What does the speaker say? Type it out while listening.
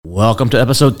Welcome to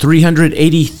episode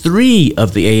 383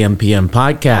 of the AMPM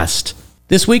podcast.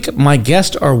 This week, my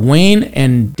guests are Wayne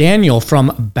and Daniel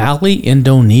from Bali,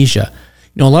 Indonesia.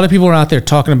 You know, a lot of people are out there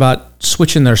talking about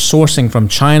switching their sourcing from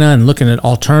China and looking at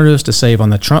alternatives to save on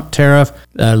the Trump tariff,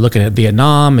 looking at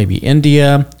Vietnam, maybe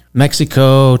India,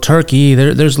 Mexico, Turkey.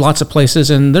 There's lots of places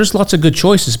and there's lots of good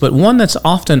choices, but one that's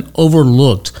often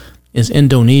overlooked is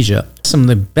Indonesia. Some of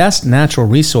the best natural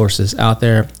resources out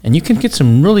there, and you can get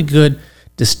some really good,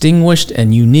 distinguished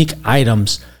and unique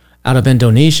items out of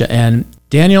Indonesia. And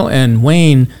Daniel and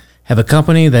Wayne have a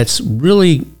company that's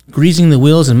really greasing the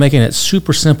wheels and making it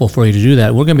super simple for you to do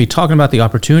that. We're going to be talking about the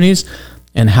opportunities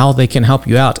and how they can help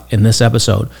you out in this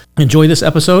episode. Enjoy this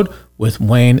episode with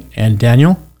Wayne and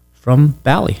Daniel from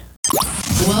Bali.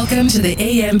 Welcome to the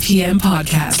AMPM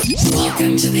podcast.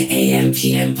 Welcome to the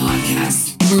AMPM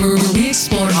podcast, where we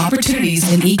explore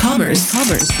opportunities in e-commerce.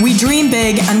 We dream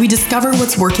big and we discover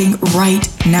what's working right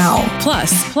now.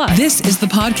 Plus, this is the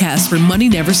podcast where money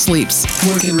never sleeps,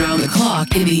 working around the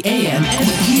clock in the AM and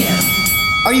the PM.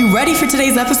 Are you ready for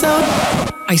today's episode?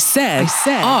 I said,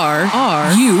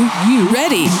 are you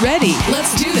ready?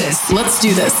 Let's do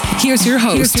this. Here's your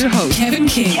host, Kevin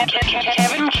King.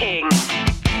 Kevin King.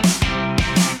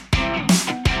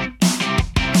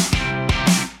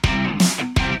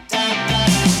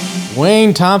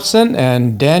 Wayne Thompson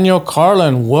and Daniel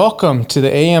Carlin, welcome to the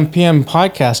AMPM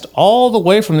podcast, all the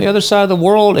way from the other side of the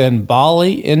world in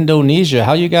Bali, Indonesia.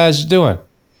 How you guys doing?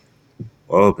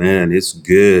 Oh man, it's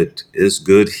good. It's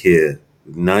good here.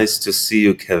 Nice to see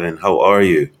you, Kevin. How are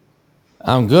you?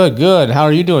 I'm good. How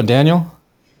are you doing, Daniel?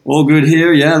 All good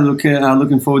here. Yeah,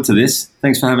 looking forward to this.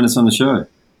 Thanks for having us on the show.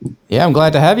 Yeah, I'm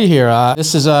glad to have you here.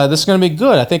 This is going to be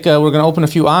good. I think we're going to open a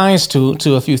few eyes to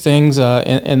a few things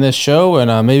in this show,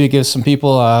 and maybe give some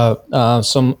people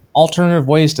some alternative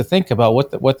ways to think about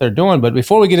what they're doing. But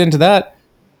before we get into that,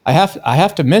 I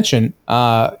have to mention,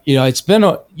 it's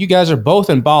been you guys are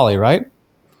both in Bali, right?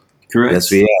 Correct.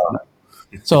 Yes, we are.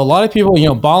 So a lot of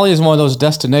people, Bali is one of those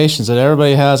destinations that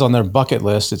everybody has on their bucket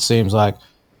list, it seems like.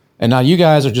 And now you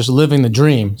guys are just living the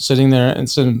dream, sitting there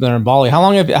in Bali. How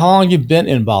long have you been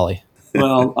in Bali?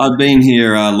 Well, I've been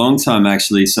here a long time,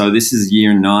 actually. So this is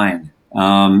year 9.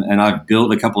 And I've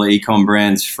built a couple of e-com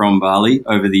brands from Bali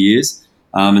over the years.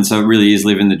 And so it really is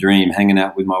living the dream, hanging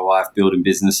out with my wife, building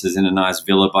businesses in a nice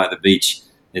villa by the beach.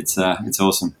 It's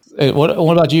awesome. Hey, what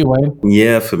about you, Wayne?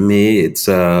 Yeah, for me, it's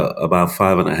about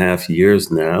 5.5 years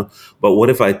now. But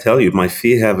what if I tell you my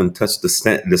feet haven't touched the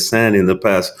sand in the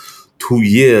past 2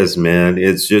 years, man?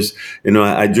 It's just,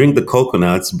 I drink the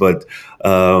coconuts, but,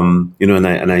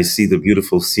 and I see the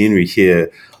beautiful scenery here.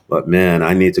 But man,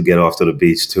 I need to get off to the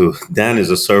beach too. Dan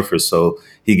is a surfer, so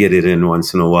he get it in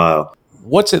once in a while.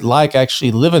 What's it like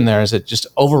actually living there? Is it just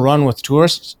overrun with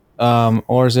tourists?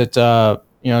 Or is it,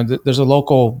 there's a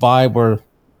local vibe where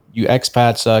you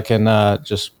expats can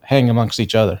just hang amongst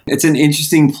each other? It's an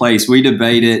interesting place. We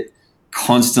debate it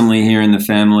constantly here in the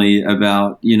family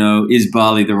about, is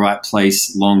Bali the right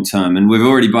place long term? And we've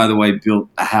already, by the way, built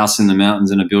a house in the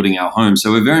mountains and are building our home.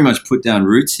 So we're very much put down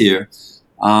roots here.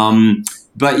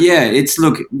 But yeah,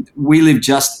 we live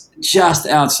just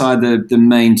outside the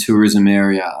main tourism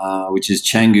area, which is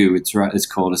Canggu. It's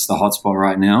called. It's the hotspot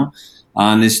right now.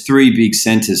 And there's 3 big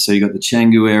centers. So you've got the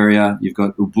Canggu area, you've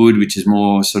got Ubud, which is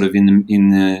more sort of in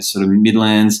the sort of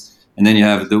Midlands, and then you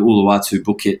have the Uluwatu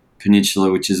Bukit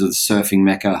Peninsula, which is a surfing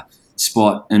mecca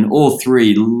spot. And all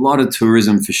 3, a lot of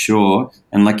tourism for sure,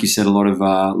 and like you said, a lot of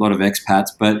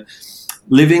expats. But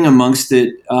living amongst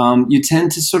it, you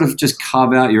tend to sort of just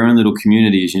carve out your own little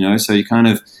communities, So you kind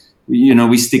of,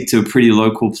 we stick to a pretty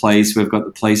local place. We've got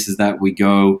the places that we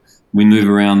go, we move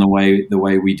around the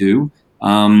way we do.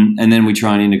 And then we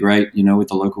try and integrate, with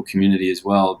the local community as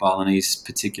well, Balinese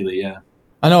particularly, yeah.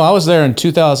 I know I was there in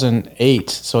 2008,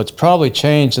 so it's probably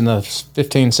changed in the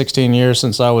 15, 16 years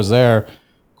since I was there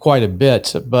quite a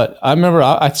bit. But I remember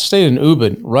I stayed in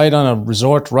Ubud, right on a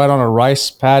resort, right on a rice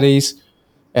paddies.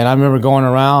 And I remember going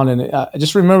around, and I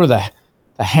just remember the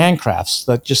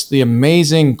handcrafts, just the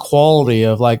amazing quality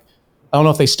of, like, I don't know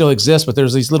if they still exist, but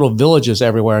there's these little villages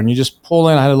everywhere. And you just pull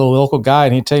in. I had a little local guide,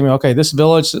 and he'd tell me, okay, this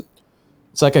village,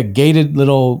 it's like a gated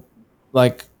little,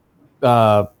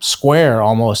 square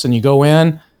almost, and you go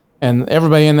in and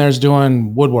everybody in there is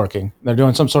doing woodworking. They're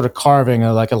doing some sort of carving,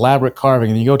 like elaborate carving.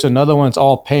 And you go to another one, it's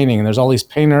all painting, and there's all these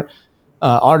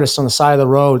artists on the side of the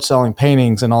road selling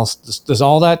paintings and all. Does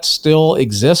all that still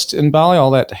exist in Bali? All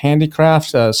that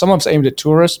handicraft? Some of it's aimed at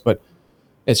tourists, but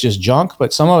it's just junk.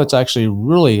 But some of it's actually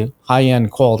really high-end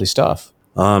quality stuff.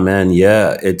 Oh man,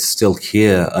 yeah, it's still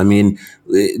here. I mean,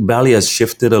 Bali has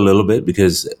shifted a little bit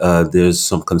because there's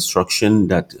some construction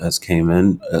that has come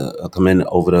in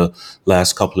over the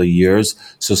last couple of years.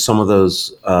 So some of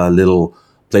those little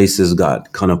places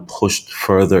got kind of pushed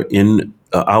further in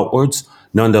outwards.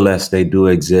 Nonetheless, they do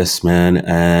exist, man.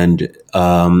 And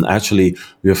actually,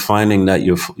 we're finding that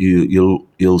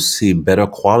you'll see better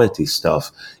quality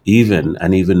stuff, even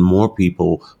more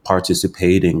people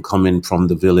participating, coming from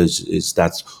the village is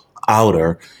that's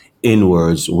outer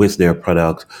inwards with their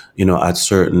product, at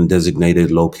certain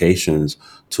designated locations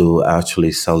to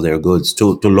actually sell their goods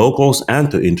to locals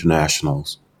and to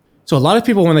internationals. So a lot of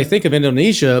people, when they think of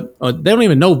Indonesia, they don't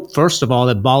even know, first of all,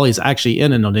 that Bali is actually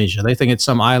in Indonesia. They think it's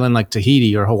some island like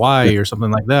Tahiti or Hawaii or something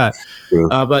like that. True.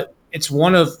 But it's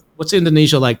one of, what's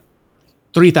Indonesia, like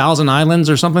 3,000 islands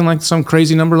or something, like some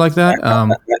crazy number like that?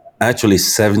 Actually,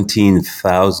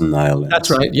 17,000 islands. That's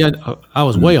right. Yeah, I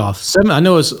was way off. I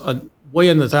know it's way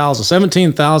in the thousands,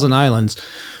 17,000 islands.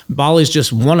 Bali's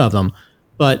just one of them.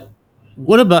 But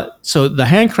what about, so the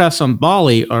handcrafts on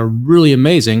Bali are really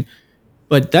amazing.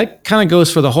 But that kind of goes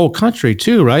for the whole country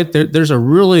too, right? There's a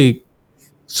really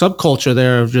subculture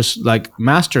there of just like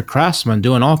master craftsmen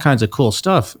doing all kinds of cool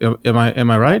stuff. Am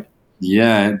I right?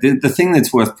 Yeah. The thing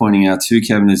that's worth pointing out too,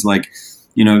 Kevin, is like,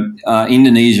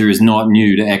 Indonesia is not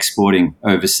new to exporting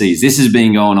overseas. This has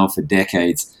been going on for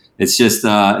decades. It's just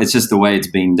the way it's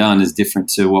being done is different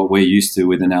to what we're used to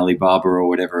with an Alibaba or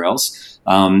whatever else.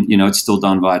 It's still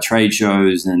done via trade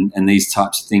shows and these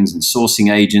types of things and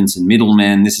sourcing agents and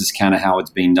middlemen. This is kind of how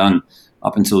it's been done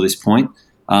up until this point.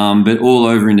 But all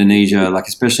over Indonesia, like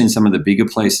especially in some of the bigger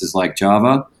places like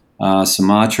Java,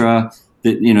 Sumatra,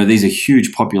 these are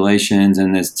huge populations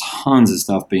and there's tons of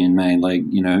stuff being made. Like,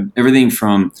 everything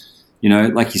from,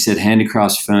 like you said,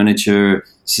 handicrafts, furniture,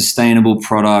 sustainable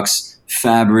products,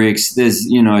 fabrics. There's,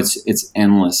 it's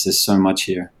endless. There's so much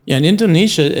here. Yeah, in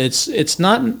Indonesia, it's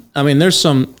not. I mean, there's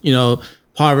some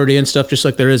poverty and stuff just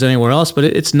like there is anywhere else, but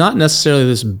it's not necessarily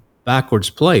this backwards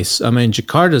place. I mean,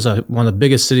 Jakarta is one of the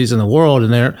biggest cities in the world,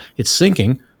 and it's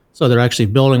sinking. So they're actually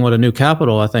building a new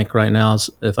capital, I think, right now,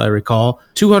 if I recall,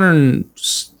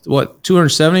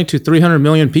 270 to 300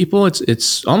 million people.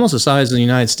 It's almost the size of the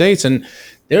United States, and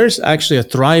there's actually a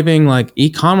thriving like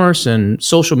e-commerce and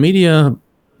social media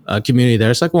community there.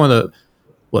 It's like one of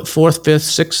the fourth, fifth,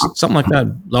 sixth, something like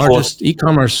that, largest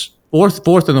e-commerce,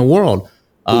 fourth in the world,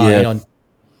 or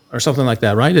something like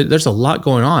that, right? There's a lot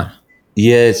going on.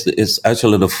 Yeah, it's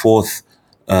actually the fourth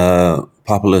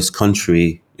populous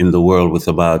country in the world with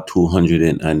about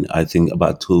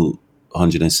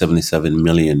 277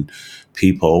 million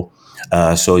people.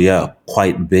 So yeah,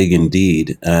 quite big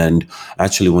indeed. And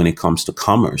actually, when it comes to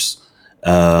commerce,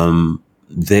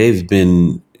 they've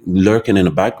been lurking in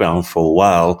the background for a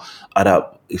while at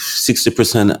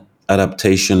 60%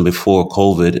 adaptation before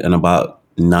COVID and about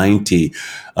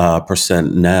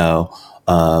 90% now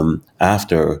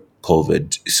after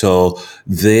COVID. So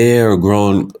they're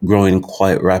growing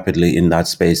quite rapidly in that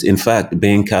space. In fact,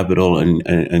 Bain Capital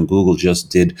and Google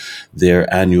just did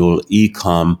their annual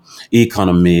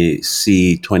Economy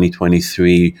C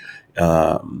 2023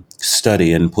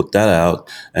 study and put that out.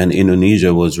 And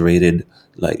Indonesia was rated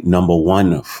like number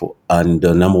one and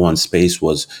the number one space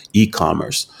was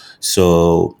e-commerce.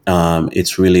 So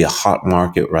it's really a hot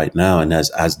market right now, and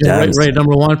as Dan rated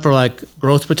number one for like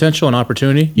growth potential and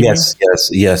opportunity. Yes,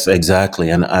 exactly.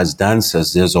 And as Dan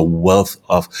says, there's a wealth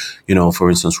of,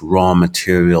 for instance, raw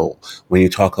material. When you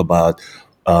talk about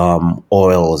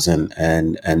oils and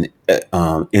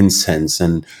incense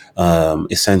and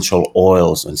essential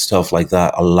oils and stuff like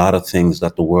that, a lot of things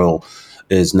that the world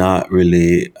has not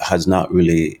really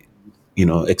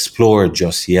explored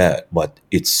just yet, but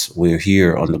we're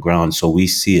here on the ground, so we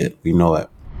see it, we know it.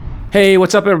 Hey,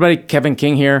 what's up, everybody? Kevin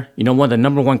King here. One of the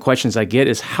number one questions I get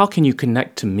is, how can you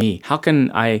connect to me? How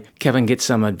can I, Kevin, get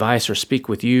some advice or speak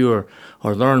with you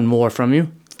or learn more from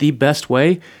you? The best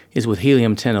way is with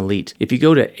Helium 10 Elite. If you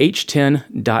go to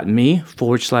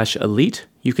h10.me/elite,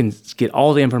 you can get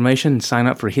all the information and sign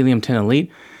up for Helium 10 Elite.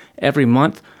 Every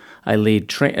month, I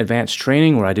lead advanced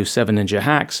training where I do 7 ninja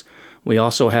hacks. We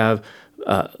also have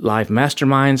live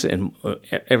masterminds, and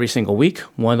every single week,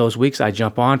 one of those weeks, I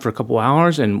jump on for a couple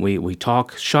hours and we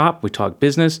talk shop, we talk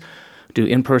business, do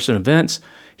in-person events.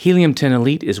 Helium 10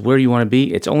 Elite is where you want to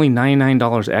be. It's only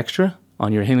 $99 extra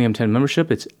on your Helium 10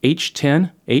 membership. It's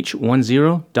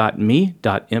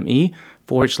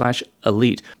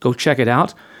h10me.me/elite. Go check it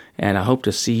out, and I hope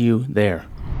to see you there.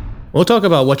 We'll talk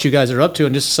about what you guys are up to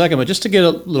in just a second, but just to get a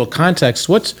little context,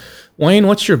 Wayne,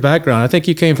 what's your background? I think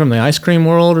you came from the ice cream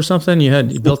world or something.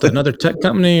 You built another tech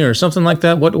company or something like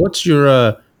that. What's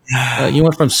your You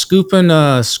went from scooping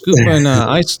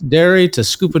ice dairy to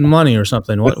scooping money or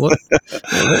something. What was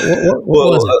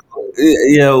it?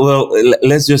 Yeah, well,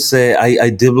 let's just say I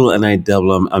dibble and I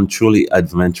double. I'm truly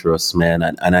adventurous, man.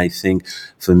 And I think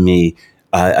for me,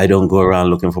 I don't go around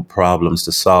looking for problems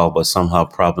to solve, but somehow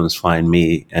problems find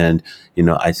me. And,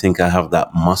 I think I have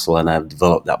that muscle and I've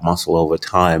developed that muscle over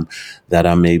time that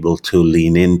I'm able to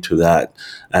lean into that.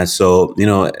 And so,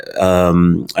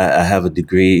 I have a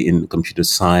degree in computer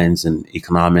science and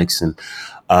economics and,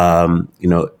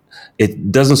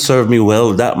 it doesn't serve me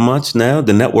well that much now.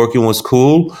 The networking was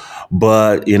cool,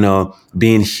 but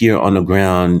being here on the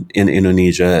ground in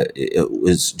Indonesia, it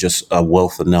was just a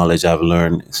wealth of knowledge I've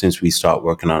learned since we start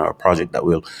working on our project that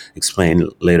we'll explain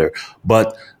later.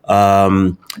 But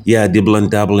dibble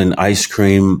and dabble in ice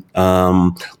cream.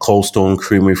 Cold Stone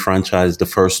Creamery franchise, the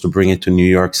first to bring it to New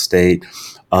York State.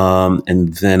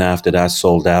 And then after that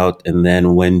sold out and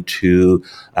then went to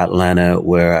Atlanta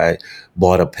where I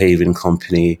bought a paving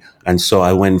company. And so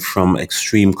I went from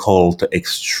extreme cold to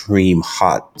extreme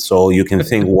hot. So you can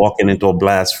think walking into a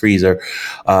blast freezer,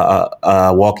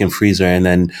 walk-in freezer and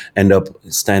then end up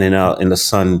standing out in the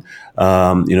sun,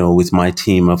 with my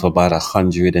team of about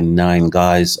 109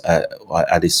 guys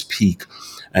at its peak.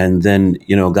 And then,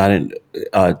 got in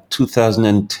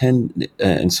 2010.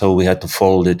 And so we had to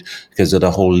fold it because of the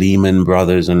whole Lehman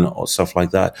Brothers and stuff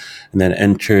like that. And then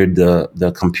entered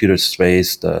the computer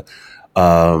space,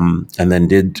 and then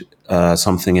did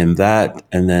something in that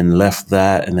and then left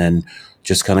that and then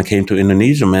just kind of came to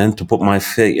Indonesia, man, to put my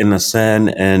feet in the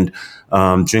sand and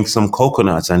drink some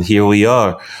coconuts. And here we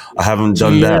are. I haven't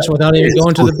done that without even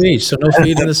going to the beach. So no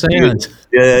feet in the sand.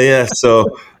 Yeah. So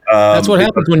that's what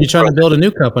happens when you're trying to build a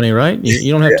new company, right?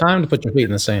 You don't have time to put your feet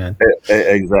in the sand.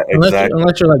 Exactly.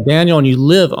 Unless you're like Daniel and you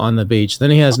live on the beach, then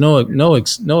he has no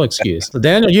excuse. So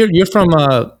Daniel, you're from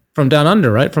down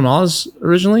under, right? From Oz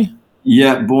originally?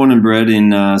 Yeah, born and bred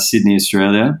in Sydney,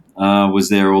 Australia. Was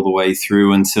there all the way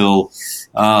through until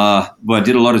I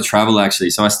did a lot of travel actually.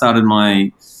 So I started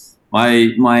my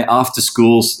after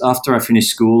school. After I finished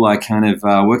school, I kind of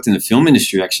worked in the film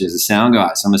industry actually as a sound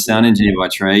guy. So I'm a sound engineer by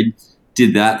trade.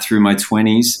 Did that through my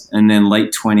 20s and then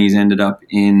late 20s ended up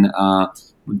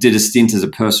did a stint as a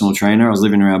personal trainer. I was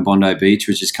living around Bondi Beach,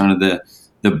 which is kind of the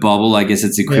bubble. I guess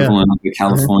it's equivalent of the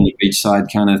California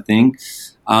beachside kind of thing.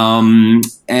 I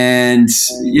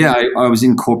was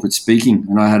in corporate speaking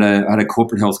and I had a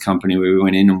corporate health company where we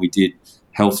went in and we did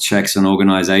health checks on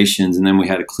organizations and then we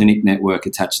had a clinic network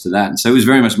attached to that. And so it was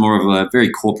very much more of a very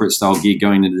corporate style gig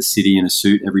going into the city in a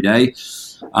suit every day.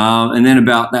 And then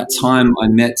about that time, I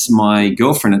met my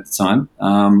girlfriend at the time,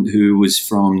 who was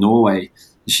from Norway.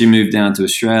 She moved down to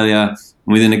Australia.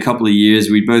 And within a couple of years,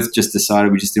 we both just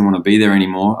decided we just didn't want to be there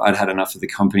anymore. I'd had enough of the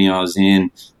company I was in.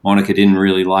 Monica didn't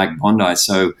really like Bondi.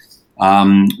 So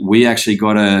we actually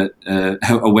got a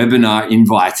webinar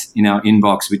invite in our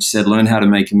inbox, which said, learn how to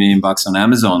make $1 million on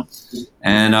Amazon.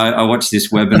 And I watched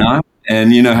this webinar.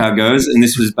 And you know how it goes. And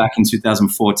this was back in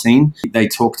 2014. They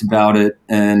talked about it,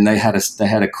 and they had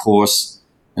a course.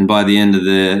 And by the end of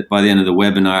the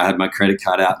webinar, I had my credit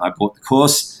card out, and I bought the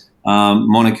course.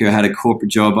 Monica had a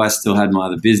corporate job. I still had my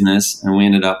other business, and we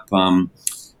ended up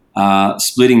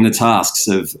splitting the tasks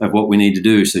of what we need to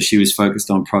do. So she was focused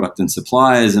on product and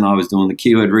suppliers, and I was doing the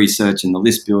keyword research and the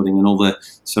list building and all the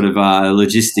sort of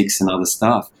logistics and other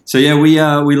stuff. So yeah,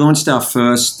 we launched our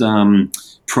first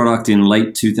product in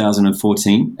late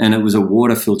 2014, and it was a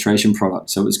water filtration product.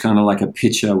 So it was kind of like a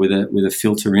pitcher with a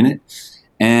filter in it,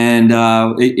 and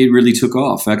it really took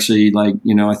off. Actually,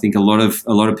 I think a lot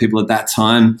of people at that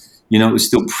time, it was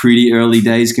still pretty early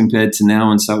days compared to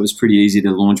now, and so it was pretty easy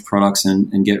to launch products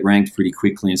and get ranked pretty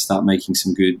quickly and start making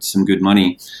some good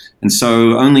money. And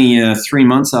so only 3 or 4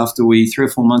 months after we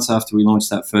launched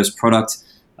that first product,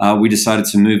 we decided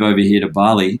to move over here to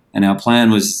Bali, and our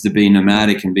plan was to be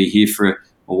nomadic and be here for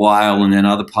a while and then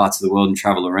other parts of the world and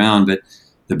travel around. But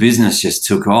the business just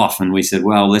took off, and we said,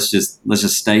 well, let's just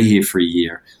stay here for a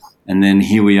year. And then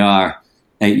here we are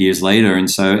 8 years later. And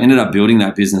so ended up building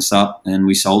that business up, and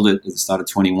we sold it at the start of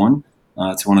 21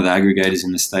 to one of the aggregators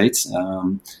in the States.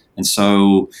 And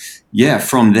so,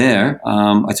 from there,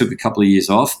 I took a couple of years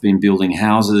off, been building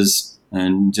houses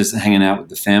and just hanging out with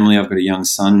the family. I've got a young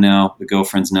son now. The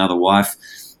girlfriend's now the wife,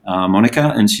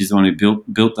 Monica, and she's the one who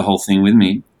built the whole thing with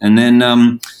me. And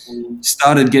then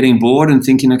started getting bored and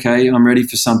thinking, okay, I'm ready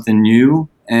for something new.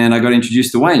 And I got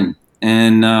introduced to Wayne.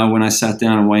 And when I sat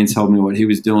down and Wayne told me what he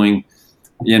was doing,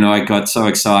 I got so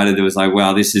excited. It was like,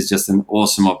 wow, this is just an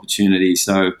awesome opportunity.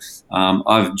 So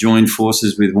I've joined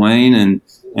forces with Wayne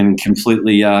and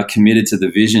completely committed to the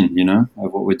vision,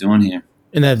 of what we're doing here.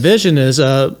 And that vision is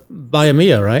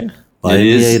Biamia, right? By It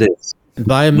me, is. it is.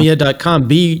 Biamia.com,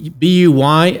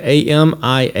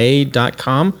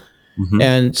 BUYAMIA.com. Mhm.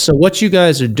 And so what you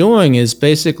guys are doing is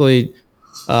basically,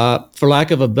 for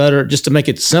lack of a better, just to make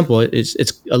it simple, it's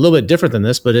a little bit different than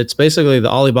this, but it's basically the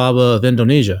Alibaba of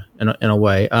Indonesia in a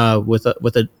way, with a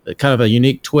kind of a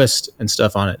unique twist and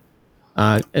stuff on it.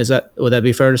 Would that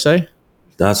be fair to say?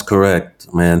 That's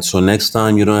correct, man. So next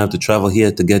time you don't have to travel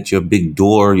here to get your big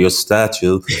door, your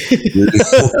statue.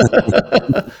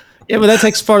 Yeah, but that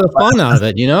takes part of the fun out of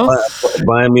it, you know?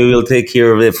 Biomir will take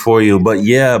care of it for you. But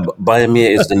yeah,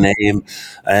 Biomir is the name,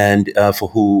 and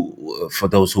for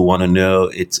those who want to know,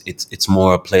 it's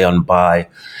more a play on buy.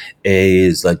 A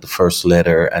is like the first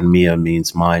letter, and Mia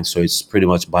means mine. So it's pretty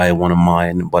much buy one of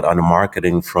mine. But on the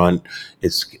marketing front,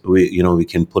 we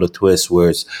can put a twist where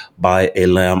it's buy a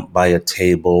lamp, buy a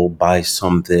table, buy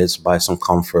some this, buy some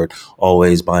comfort,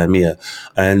 always buy a Mia.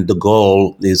 And the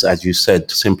goal is, as you said,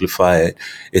 to simplify it.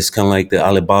 It's kind of like the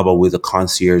Alibaba with a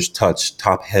concierge touch,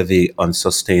 top heavy on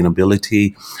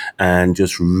sustainability, and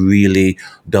just really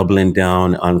doubling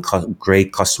down on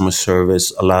great customer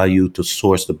service, allow you to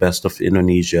source the best of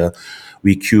Indonesia.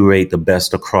 We curate the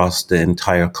best across the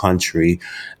entire country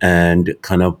and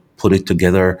kind of put it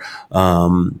together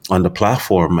on the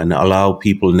platform and allow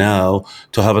people now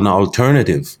to have an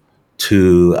alternative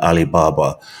to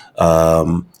Alibaba.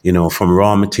 From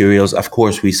raw materials, of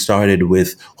course, we started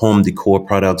with home decor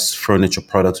products, furniture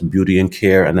products, beauty and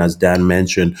care. And as Dan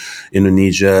mentioned,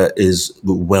 Indonesia is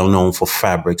well known for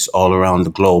fabrics all around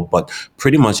the globe. But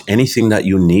pretty much anything that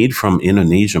you need from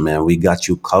Indonesia, man, we got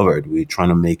you covered. We're trying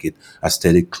to make it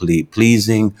aesthetically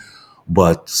pleasing,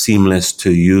 but seamless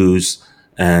to use.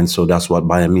 And so that's what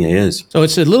Biomia is. So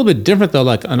it's a little bit different though.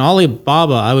 Like on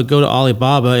Alibaba, I would go to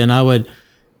Alibaba and I would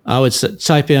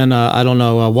type in, I don't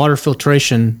know, a water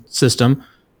filtration system,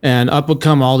 and up would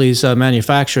come all these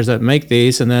manufacturers that make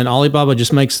these, and then Alibaba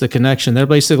just makes the connection. They're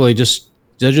basically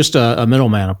they're just a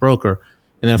middleman, a broker.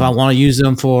 And if I want to use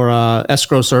them for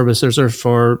escrow services or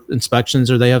for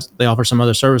inspections, or they offer some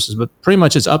other services, but pretty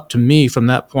much it's up to me from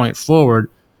that point forward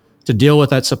to deal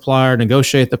with that supplier,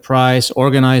 negotiate the price,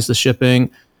 organize the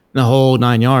shipping, the whole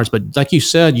 9 yards. But like you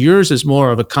said, yours is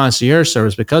more of a concierge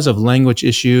service because of language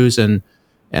issues and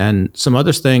some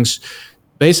other things.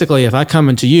 Basically, if I come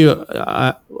into you,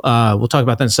 we'll talk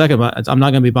about that in a second, but I'm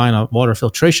not going to be buying a water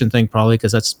filtration thing probably,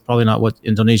 because that's probably not what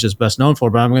Indonesia is best known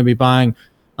for. But I'm going to be buying,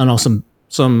 I don't know,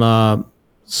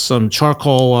 some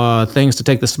charcoal things to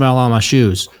take the smell out of my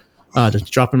shoes, to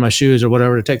drop in my shoes or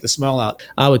whatever to take the smell out.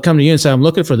 I would come to you and say, I'm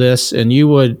looking for this, and you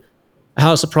would.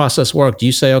 How does the process work? Do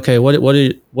you say, okay, what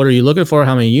are you looking for?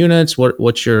 How many units?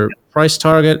 What's your price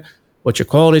target? What's your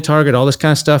quality target, all this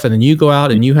kind of stuff. And then you go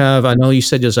out and you have, I know you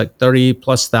said there's like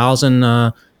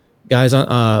 30,000+ guys on,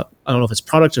 I don't know if it's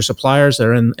products or suppliers that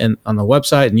are in on the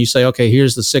website, and you say, okay,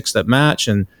 here's the 6 that match,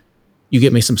 and you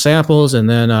get me some samples. And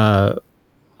then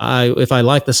if I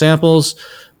like the samples,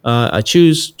 I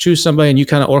choose somebody, and you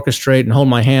kind of orchestrate and hold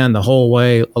my hand the whole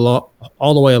way along,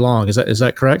 all the way along. Is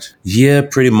that correct? Yeah,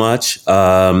 pretty much.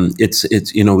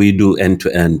 It's we do end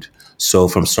to end. So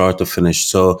from start to finish.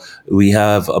 So we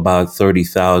have about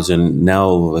 30,000 now,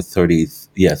 over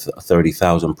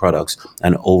 30,000 products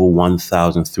and over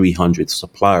 1,300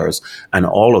 suppliers. And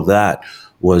all of that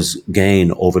was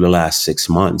gained over the last 6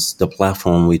 months. The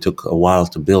platform, we took a while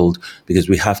to build because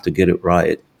we have to get it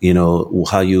right.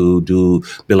 How you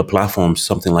build a platform,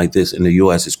 something like this in the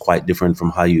US is quite different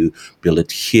from how you build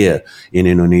it here in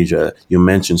Indonesia. You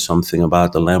mentioned something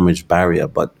about the language barrier,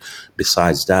 but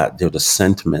besides that, there's the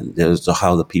sentiment, there's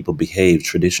how the people behave,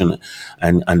 tradition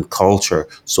and culture.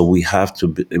 So we had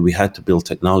to build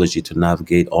technology to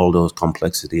navigate all those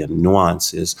complexity and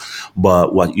nuances.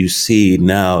 But what you see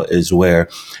now is where,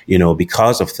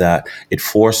 because of that, it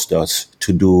forced us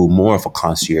to do more of a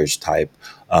concierge type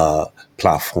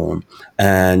platform.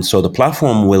 And so the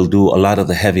platform will do a lot of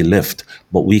the heavy lift,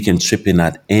 but we can chip in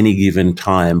at any given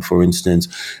time. For instance,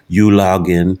 you log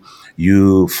in,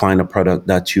 you find a product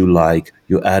that you like,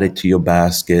 you add it to your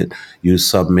basket, you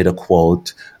submit a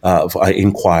quote, for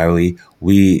inquiry,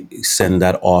 we send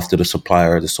that off to the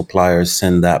suppliers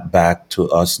send that back to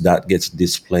us, that gets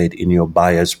displayed in your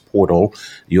buyer's portal.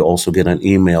 You also get an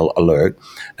email alert.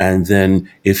 And then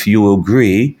if you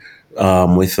agree,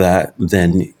 with that,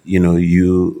 then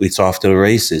it's off to the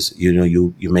races.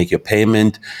 You make your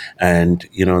payment, and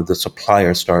the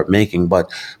suppliers start making.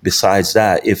 But besides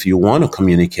that, if you want to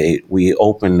communicate, we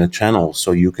open the channel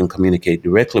so you can communicate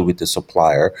directly with the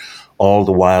supplier. All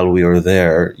the while we are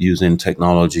there using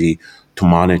technology to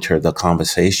monitor the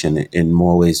conversation in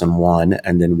more ways than one,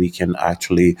 and then we can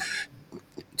actually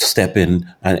step in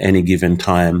at any given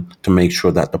time to make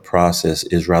sure that the process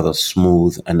is rather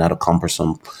smooth and not a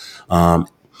cumbersome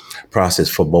process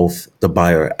for both the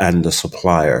buyer and the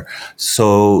supplier.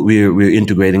 So we're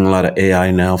integrating a lot of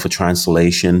AI now for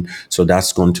translation. So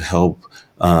that's going to help,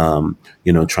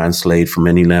 translate from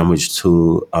any language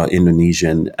to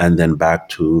Indonesian and then back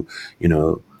to,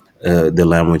 the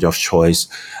language of choice.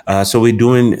 So we're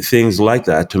doing things like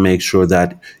that to make sure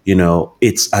that,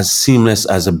 it's as seamless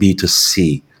as a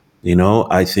B2C.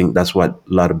 I think that's what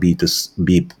a lot of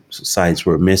B2B sites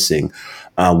were missing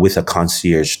with a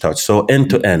concierge touch. So end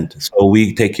to end. So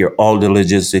we take care of all the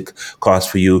logistic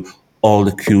costs for you, all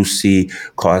the QC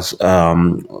costs,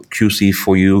 QC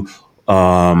for you.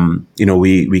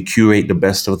 We curate the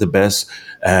best of the best,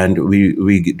 and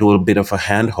we do a bit of a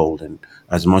hand holding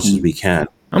as much as we can.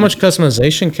 How much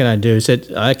customization can I do? Is it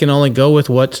I can only go with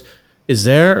what is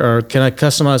there, or can I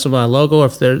customize with my logo? Or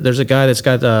if there's a guy that's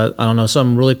got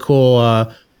some really cool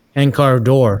hand carved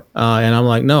door, and I'm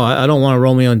like, no, I don't want a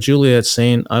Romeo and Juliet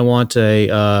scene. I want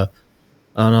a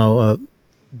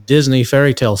Disney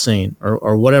fairy tale scene,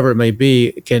 or whatever it may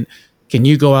be. Can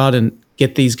you go out and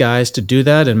get these guys to do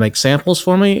that and make samples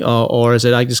for me, or is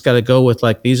it I just got to go with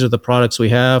like these are the products we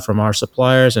have from our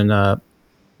suppliers and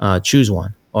choose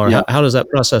one? Or how does that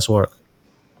process work?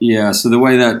 Yeah, so the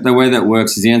way that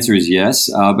works is the answer is yes.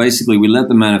 Basically, we let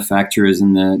the manufacturers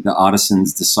and the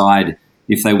artisans decide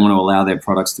if they want to allow their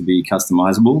products to be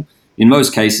customizable. In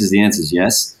most cases, the answer is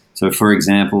yes. So, for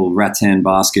example, rattan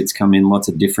baskets come in lots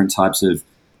of different types of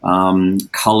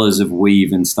colors of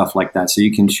weave and stuff like that. So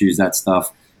you can choose that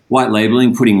stuff. White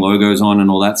labeling, putting logos on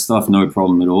and all that stuff, no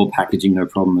problem at all. Packaging, no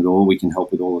problem at all. We can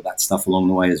help with all of that stuff along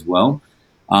the way as well.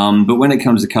 But when it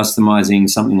comes to customizing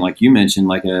something like you mentioned,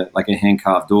 like a hand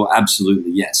carved door,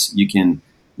 absolutely yes, you can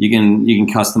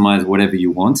customize whatever you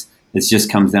want. It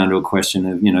just comes down to a question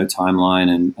of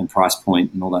timeline and price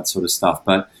point and all that sort of stuff.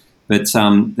 But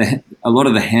a lot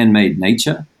of the handmade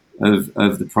nature of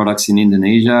the products in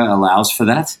Indonesia allows for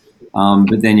that.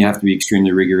 But then you have to be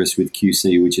extremely rigorous with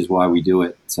QC, which is why we do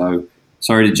it. So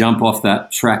sorry to jump off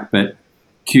that track, but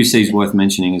QC is worth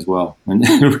mentioning as well, and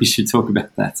we should talk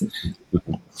about that.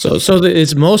 So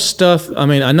it's most stuff. I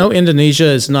mean, I know Indonesia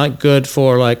is not good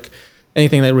for like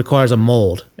anything that requires a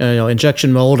mold,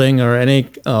 injection molding or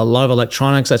a lot of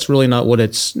electronics. That's really not what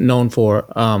it's known for.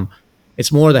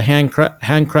 It's more the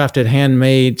handcrafted,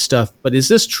 handmade stuff. But is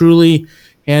this truly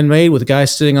handmade with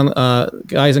guys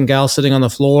and gals sitting on the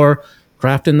floor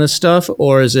crafting this stuff,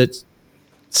 or is it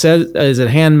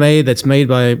handmade that's made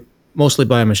mostly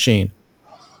by a machine?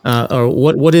 Or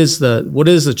what is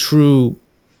the true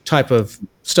type of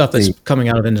stuff that's coming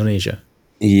out of Indonesia?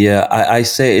 Yeah, I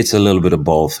say it's a little bit of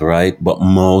both, right? But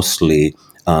mostly,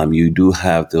 you do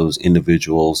have those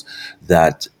individuals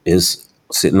that is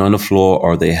sitting on the floor,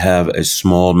 or they have a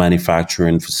small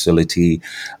manufacturing facility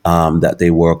that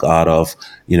they work out of.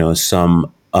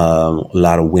 A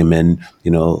lot of women,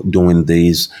 doing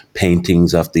these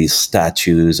paintings of these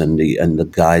statues, and the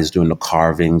guys doing the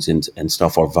carvings and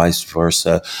stuff, or vice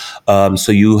versa.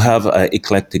 So you have an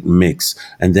eclectic mix,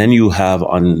 and then you have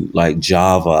on like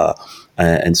Java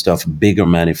and stuff, bigger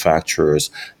manufacturers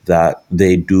that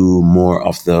they do more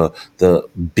of the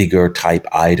bigger type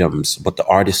items. But the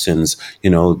artisans,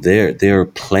 there are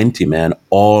plenty, man,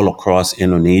 all across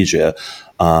Indonesia.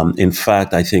 In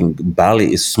fact, I think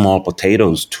Bali is small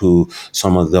potatoes to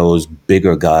some of those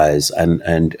bigger guys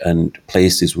and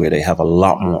places where they have a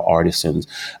lot more artisans.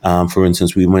 For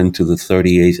instance, we went to the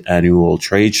 38th annual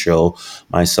trade show,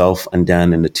 myself and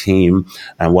Dan and the team,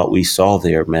 and what we saw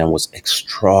there, man, was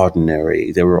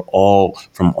extraordinary. They were all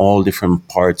from all different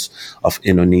parts of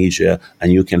Indonesia,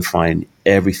 and you can find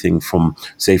everything from,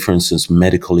 say, for instance,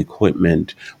 medical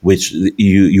equipment, which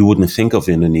you wouldn't think of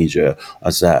Indonesia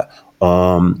as that.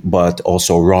 But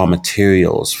also raw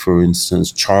materials, for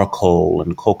instance, charcoal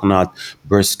and coconut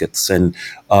briskets and,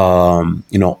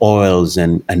 oils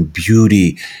and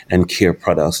beauty and care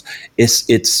products.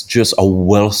 It's just a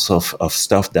wealth of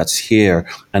stuff that's here.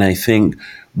 And I think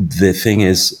the thing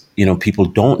is, people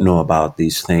don't know about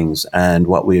these things. And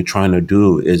what we're trying to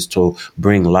do is to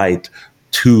bring light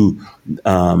to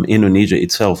Indonesia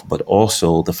itself, but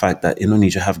also the fact that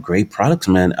Indonesia have great products,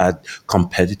 man, at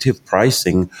competitive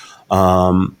pricing.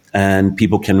 And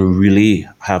people can really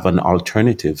have an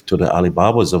alternative to the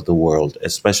Alibabas of the world,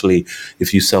 especially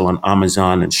if you sell on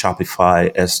Amazon and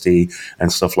Shopify, Etsy,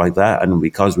 and stuff like that. And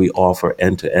because we offer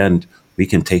end-to-end, we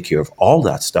can take care of all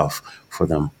that stuff for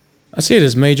them. I see it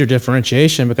as major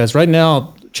differentiation because right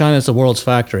now, China is the world's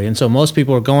factory. And so most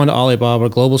people are going to Alibaba.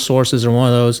 Global Sources are one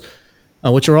of those.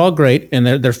 which are all great, and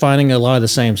they're finding a lot of the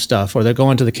same stuff, or they're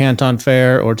going to the Canton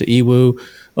Fair or to Iwu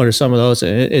or to some of those.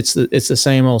 It's the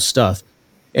same old stuff.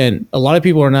 And a lot of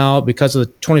people are now, because of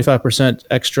the 25%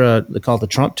 extra, they call it the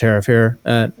Trump tariff here,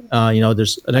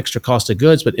 there's an extra cost of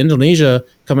goods, but Indonesia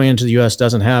coming into the U.S.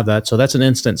 doesn't have that. So that's an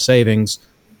instant savings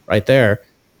right there.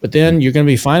 But then you're going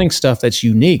to be finding stuff that's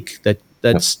unique,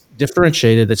 that's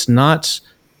differentiated, that's not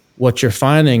what you're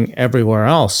finding everywhere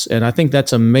else. And I think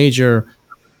that's a major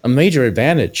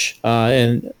advantage.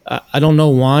 And I don't know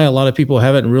why a lot of people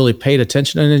haven't really paid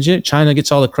attention. And China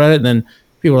gets all the credit, and then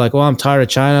people are like, well, I'm tired of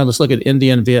China. Let's look at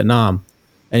India and Vietnam.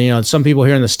 And, some people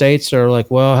here in the States are like,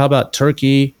 well, how about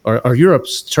Turkey or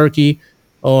Europe's Turkey,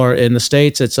 or in the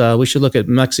States, it's we should look at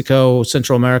Mexico,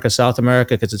 Central America, South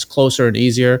America, because it's closer and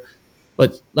easier.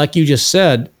 But like you just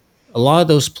said, a lot of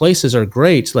those places are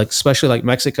great, like especially like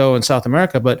Mexico and South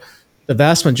America, but the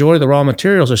vast majority of the raw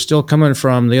materials are still coming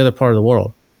from the other part of the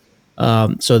world.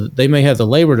 So they may have the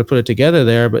labor to put it together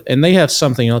there, and they have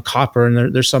something, copper,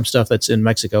 and there's some stuff that's in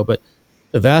Mexico, but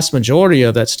the vast majority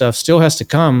of that stuff still has to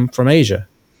come from Asia.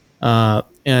 So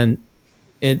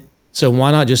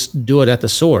why not just do it at the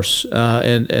source,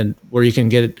 and where you can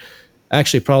get it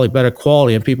actually probably better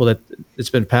quality, and people that it's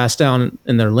been passed down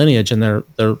in their lineage and their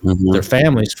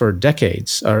families for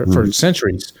decades or for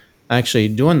centuries actually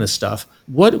doing this stuff.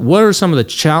 What are some of the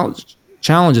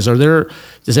challenges?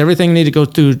 Does everything need to go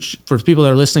through, for people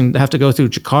that are listening, have to go through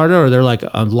Jakarta, or are there like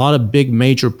a lot of big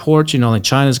major ports? Like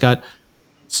China's got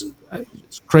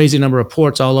crazy number of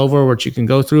ports all over which you can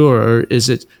go through, or is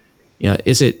it,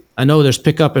 I know there's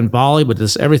pickup in Bali, but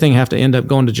does everything have to end up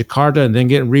going to Jakarta and then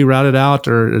get rerouted out,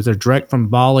 or is there direct from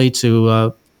Bali to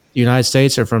the United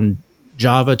States, or from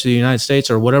Java to the United States,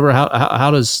 or whatever?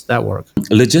 How does that work?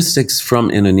 Logistics from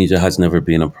Indonesia has never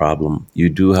been a problem. You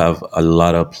do have a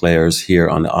lot of players here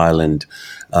on the island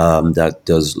that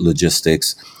does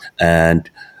logistics, and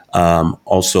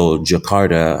also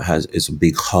Jakarta is a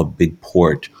big hub, big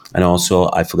port. And also,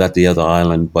 I forgot the other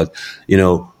island, but,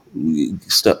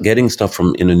 getting stuff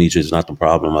from Indonesia is not the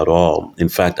problem at all. In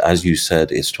fact, as you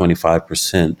said, it's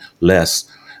 25% less,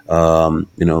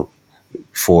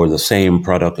 for the same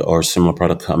product or similar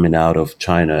product coming out of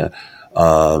China.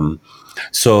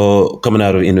 So coming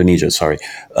out of Indonesia, sorry.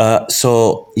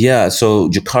 So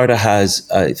Jakarta has,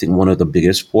 I think, one of the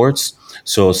biggest ports.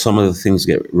 So some of the things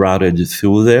get routed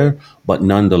through there, but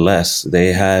nonetheless,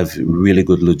 they have really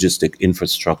good logistic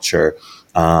infrastructure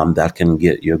that can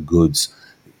get your goods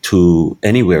to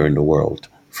anywhere in the world,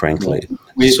 frankly.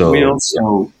 We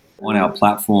also, on our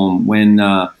platform, when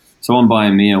on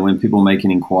Biomia, when people make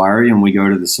an inquiry and we go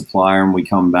to the supplier and we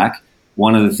come back,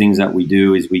 one of the things that we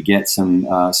do is we get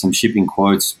some shipping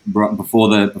quotes before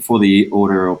the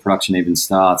order or production even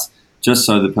starts, just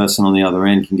so the person on the other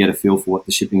end can get a feel for what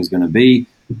the shipping is going to be.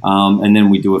 And then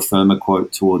we do a firmer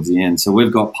quote towards the end. So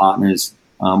we've got partners.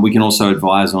 We can also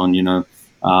advise on,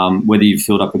 whether you've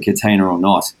filled up a container or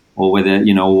not, or whether,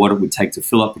 what it would take to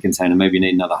fill up the container. Maybe you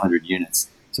need another 100 units.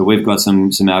 So we've got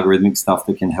some algorithmic stuff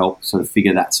that can help sort of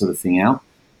figure that sort of thing out.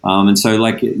 And so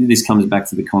this comes back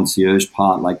to the concierge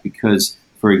part, because,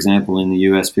 for example, in the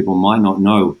US, people might not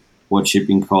know what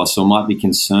shipping costs, or might be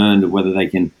concerned of whether they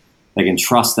can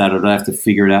trust that, or they have to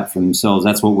figure it out for themselves.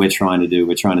 That's what we're trying to do.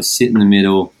 We're trying to sit in the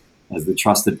middle as the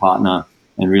trusted partner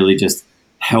and really just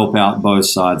help out both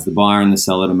sides, the buyer and the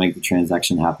seller, to make the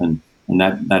transaction happen. And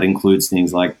that includes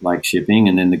things like shipping,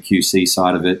 and then the QC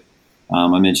side of it.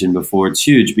 I mentioned before, it's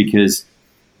huge because,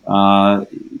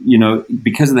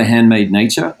 because of the handmade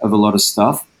nature of a lot of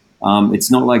stuff.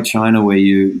 It's not like China where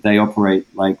they operate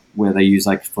where they use,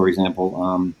 for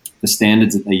example, the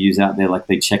standards that they use out there,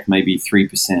 they check maybe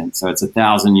 3%. So it's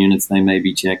 1,000 units, they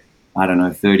maybe check,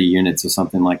 30 units or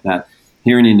something like that.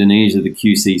 Here in Indonesia, the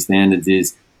QC standards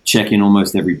is checking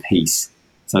almost every piece.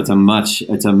 So it's a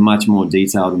much more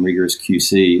detailed and rigorous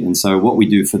QC. And so what we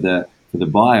do for the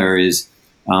buyer is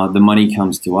the money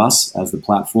comes to us as the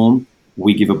platform.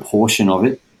 We give a portion of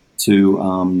it to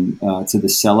the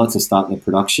seller to start their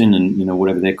production and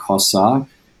whatever their costs are.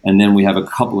 And then we have a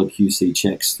couple of QC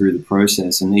checks through the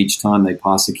process. And each time they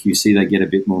pass a QC, they get a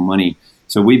bit more money.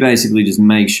 So we basically just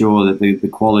make sure that the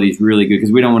quality is really good,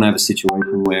 because we don't want to have a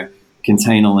situation where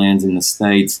container lands in the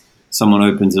States, someone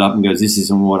opens it up and goes, this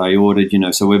isn't what I ordered,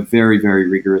 So we're very, very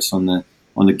rigorous on the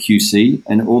QC,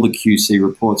 and all the QC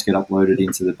reports get uploaded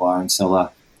into the buyer and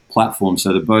seller platform,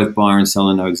 so that both buyer and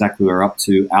seller know exactly where we're up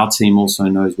to. Our team also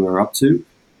knows where we're up to.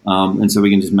 And so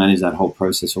we can just manage that whole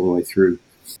process all the way through.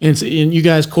 And you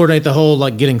guys coordinate the whole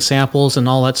getting samples and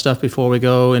all that stuff before we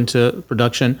go into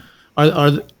production.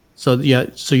 So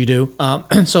you do.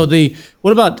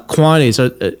 What about quantities?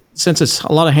 since it's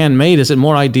a lot of handmade, is it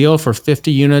more ideal for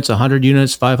 50 units, 100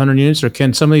 units, 500 units, or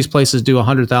can some of these places do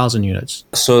 100,000 units?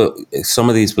 So some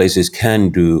of these places can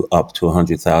do up to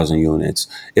 100,000 units,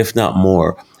 if not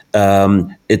more.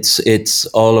 It's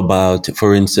all about,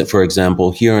 for instance, for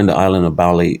example, here in the island of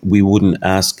Bali, we wouldn't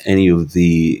ask any of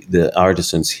the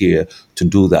artisans here to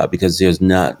do that because there's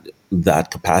not that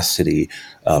capacity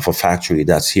for factory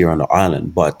that's here on the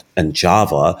island. But in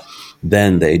Java,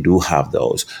 then they do have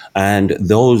those. And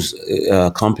those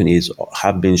companies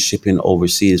have been shipping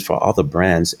overseas for other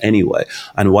brands anyway.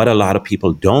 And what a lot of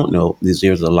people don't know is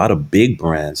there's a lot of big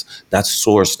brands that's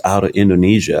sourced out of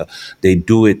Indonesia. They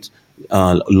do it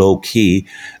low key,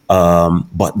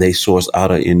 but they source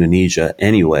out of Indonesia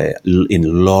anyway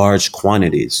in large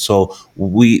quantities. So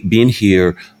we been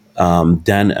here,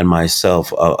 Dan and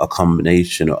myself, a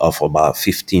combination of about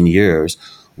 15 years.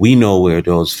 We know where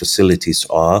those facilities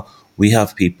are. We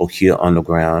have people here on the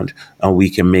ground, and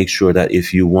we can make sure that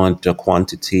if you want a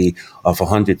quantity of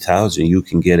 100,000, you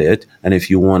can get it. And if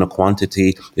you want a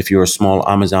quantity, if you're a small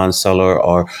Amazon seller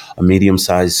or a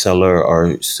medium-sized seller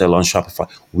or sell on Shopify,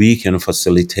 we can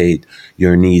facilitate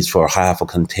your needs for half a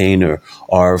container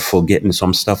or for getting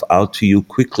some stuff out to you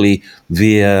quickly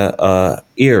via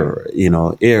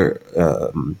air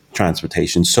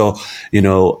transportation. So,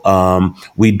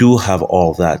 we do have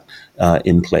all that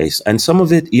in place. And some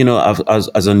of it,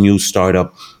 as a new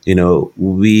startup,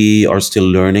 we are still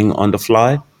learning on the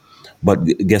fly. But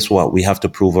guess what? We have to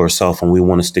prove ourselves, and we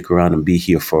want to stick around and be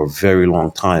here for a very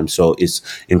long time. So it's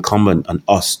incumbent on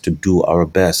us to do our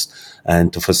best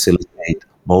and to facilitate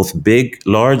both big,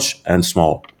 large, and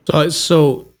small.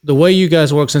 So the way you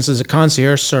guys work, since it's a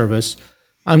concierge service,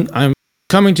 I'm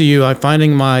coming to you. I'm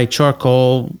finding my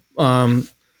charcoal,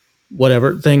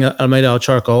 whatever thing I made out of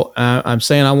charcoal. I'm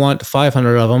saying I want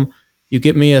 500 of them. You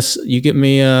find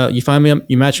me,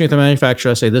 you match me with the manufacturer.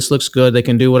 I say, this looks good. They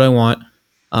can do what I want.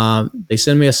 They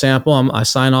send me a sample. I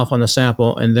sign off on the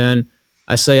sample, and then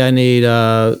I say I need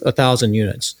 1,000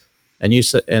 units. And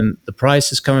and the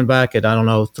price is coming back at, I don't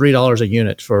know, $3 a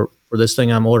unit for this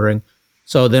thing I'm ordering.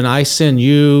 So then I send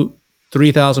you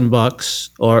 $3,000,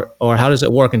 or how does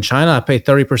it work in China? I pay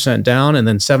 30% down and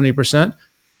then 70%.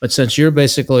 But since you're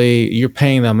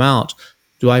paying the amount,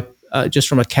 do I, just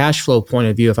from a cash flow point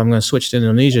of view, if I'm going to switch to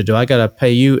Indonesia, do I got to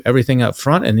pay you everything up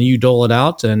front and then you dole it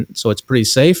out, and so it's pretty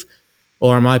safe?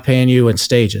 Or am I paying you in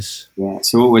stages? Yeah.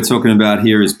 So what we're talking about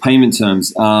here is payment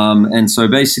terms. And so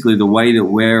basically the way that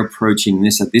we're approaching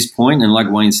this at this point, and like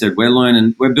Wayne said, we're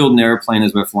building an airplane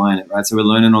as we're flying it, right? So we're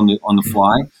learning on the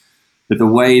fly. But the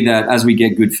way that, as we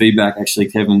get good feedback, actually,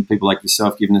 Kevin, people like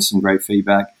yourself giving us some great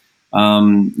feedback,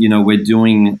 we're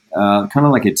doing kind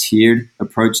of like a tiered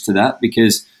approach to that,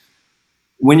 because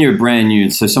when you're brand new,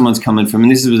 so someone's coming from,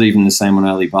 and this was even the same on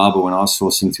Alibaba when I was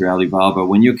sourcing through Alibaba,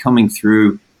 when you're coming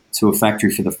through to a factory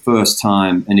for the first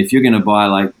time, and if you're going to buy,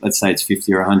 like, let's say it's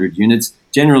 50 or 100 units,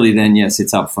 generally then, yes,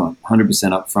 it's upfront, 100%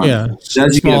 upfront. Yeah, so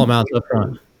small amounts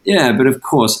upfront. Yeah, but of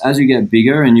course, as you get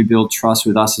bigger and you build trust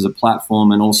with us as a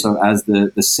platform, and also as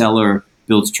the seller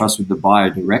builds trust with the buyer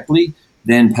directly,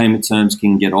 then payment terms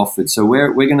can get offered. So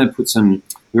we're going to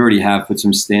we already have put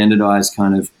some standardized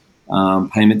kind of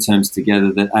payment terms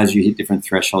together that as you hit different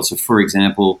thresholds. So for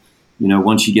example,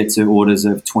 once you get to orders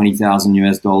of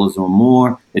 $20,000 or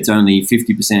more, it's only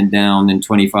 50% down, then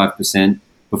 25%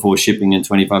 before shipping and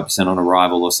 25% on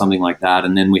arrival or something like that.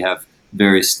 And then we have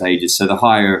various stages. So the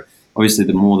higher, obviously,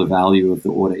 the more the value of the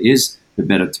order is, the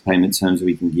better payment terms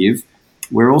we can give.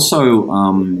 We're also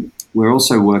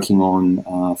working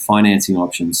on financing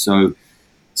options. So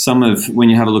when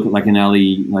you have a look at like an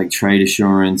alley, like Trade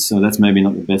Assurance, so that's maybe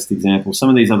not the best example. Some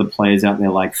of these other players out there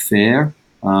like Fair,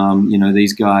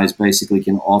 these guys basically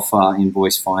can offer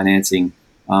invoice financing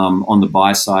on the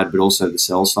buy side, but also the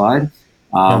sell side.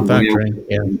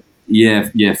 Factoring,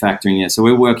 factoring. Yeah. So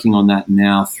we're working on that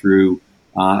now through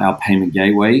our payment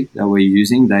gateway that we're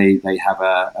using. They have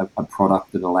a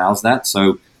product that allows that.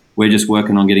 So we're just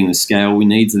working on getting the scale we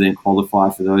need to then qualify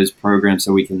for those programs,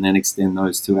 so we can then extend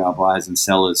those to our buyers and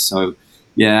sellers. So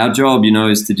yeah, our job,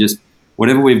 is to just,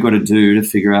 whatever we've got to do to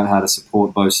figure out how to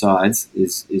support both sides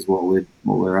is what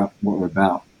we're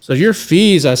about. So your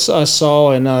fees, I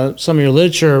saw in some of your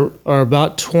literature, are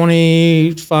about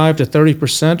 25 to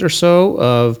 30% or so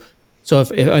of. So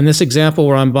if in this example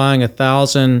where I'm buying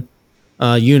 1,000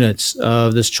 units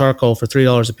of this charcoal for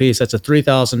 $3 a piece, that's a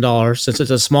 $3,000. Since it's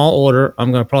a small order,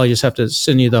 I'm going to probably just have to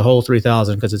send you the whole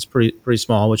 3,000 because it's pretty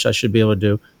small, which I should be able to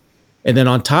do. And then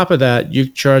on top of that, you're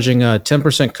charging a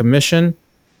 10% commission.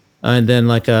 And then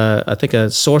I think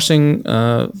a sourcing,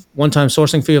 one-time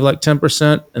sourcing fee of like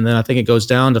 10%. And then I think it goes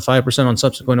down to 5% on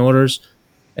subsequent orders.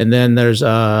 and then there's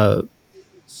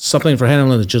something for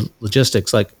handling the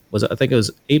logistics. Like I think it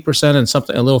was 8% and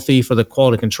something, a little fee for the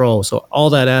quality control. So all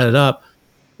that added up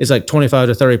is like 25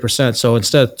 to 30%. So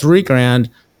instead of $3,000,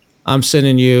 I'm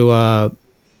sending you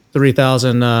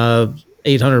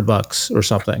 $3,800 or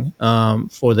something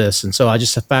for this. And so I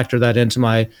just factor that into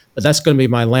but that's going to be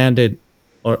my landed,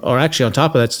 or actually on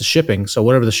top of that's the shipping. So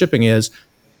whatever the shipping is.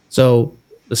 So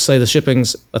let's say the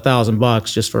shipping's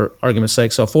 $1,000 just for argument's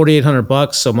sake. So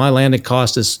 $4,800. So my landed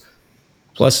cost is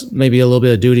plus maybe a little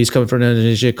bit of duties coming from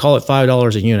Indonesia. Call it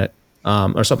 $5 a unit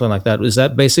or something like that. Is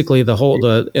that basically in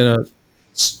a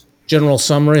general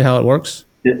summary how it works?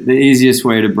 The easiest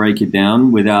way to break it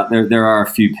down there are a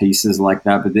few pieces like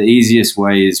that, but the easiest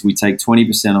way is we take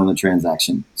 20% on the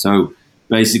transaction. So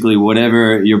basically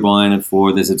whatever you're buying it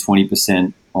for, there's a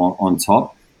 20% on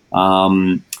top.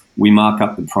 We mark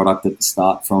up the product at the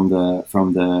start from the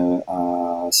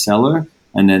seller,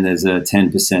 and then there's a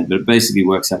 10%, but it basically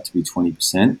works out to be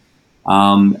 20%.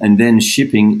 And then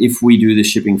shipping, if we do the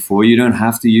shipping for you, don't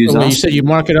have to use us. You said you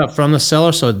mark it up from the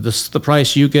seller, so the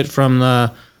price you get from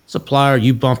the supplier,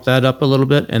 you bump that up a little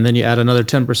bit, and then you add another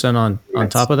 10% on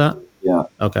top of that? Yeah.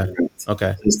 Okay. Correct.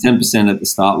 Okay. There's 10% at the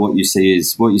start. What you see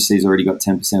is already got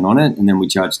 10% on it, and then we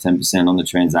charge 10% on the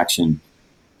transaction.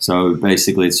 So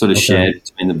basically it's sort of shared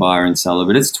between the buyer and seller,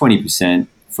 but it's 20%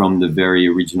 from the very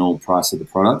original price of the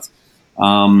product.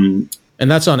 And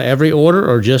that's on every order,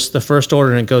 or just the first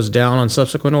order and it goes down on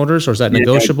subsequent orders, or is that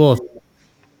negotiable?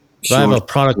 If I have a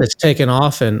product that's taken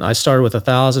off and I started with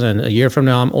 1,000 and a year from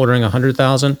now I'm ordering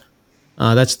 100,000,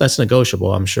 that's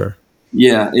negotiable, I'm sure.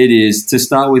 Yeah, it is. To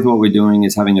start with, what we're doing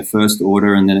is having a first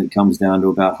order, and then it comes down to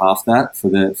about half that for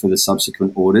the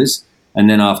subsequent orders. And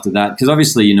then after that, because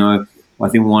obviously, I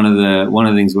think one of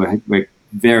the things we're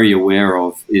very aware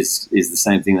of is the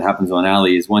same thing that happens on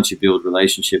Ali. Is once you build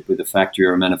relationship with a factory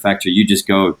or a manufacturer, you just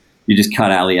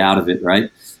cut Ali out of it, right?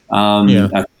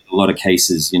 A lot of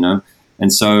cases, And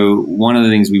so one of the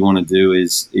things we want to do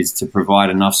is to provide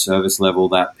enough service level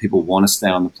that people want to stay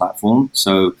on the platform.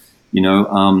 So,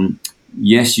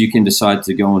 yes, you can decide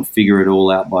to go and figure it all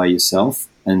out by yourself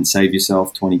and save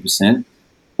yourself 20%,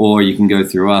 or you can go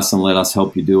through us and let us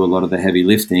help you do a lot of the heavy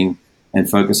lifting and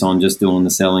focus on just doing the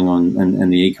selling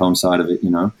and the e-com side of it,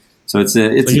 So it's so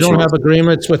you don't have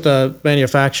agreements with the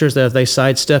manufacturers that if they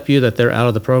sidestep you, that they're out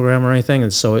of the program or anything,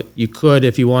 and so you could,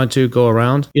 if you want to, go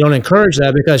around. You don't encourage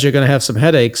that because you're going to have some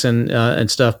headaches and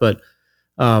stuff. But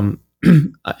and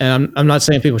I'm not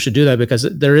saying people should do that, because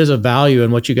there is a value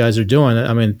in what you guys are doing.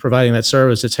 I mean, providing that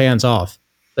service, it's hands off,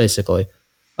 basically.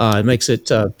 It makes it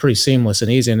pretty seamless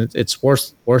and easy, and it's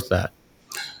worth that.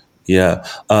 Yeah.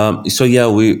 We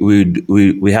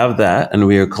have that, and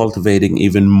we are cultivating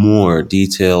even more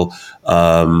detailed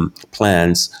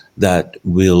plans that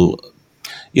will,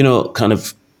 kind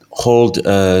of hold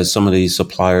some of these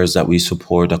suppliers that we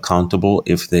support accountable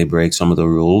if they break some of the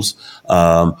rules.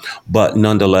 But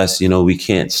nonetheless, we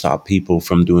can't stop people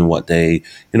from doing what they,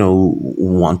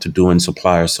 want to do, in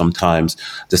suppliers sometimes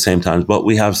at the same time. But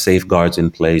we have safeguards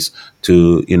in place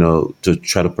to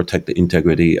try to protect the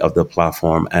integrity of the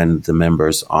platform and the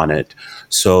members on it.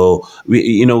 So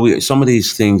we some of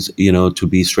these things, to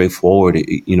be straightforward,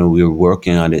 we're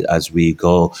working on it as we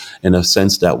go, in a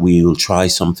sense that we will try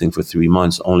something for 3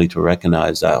 months only to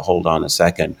recognize that, hold on a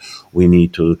second, we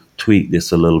need to tweak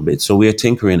this a little bit. So we are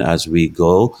tinkering as we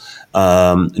go.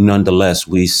 Nonetheless,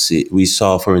 we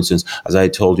saw, for instance, as I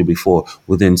told you before,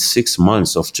 within 6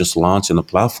 months of just launching the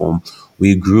platform,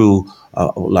 we grew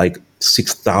like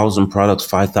 6,000 products,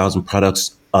 5,000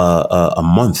 products a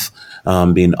month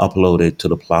being uploaded to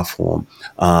the platform.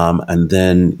 And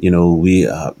then, we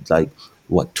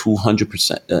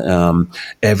 200%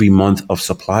 every month of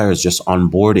suppliers just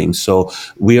onboarding. So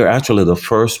we are actually the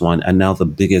first one and now the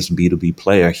biggest B2B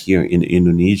player here in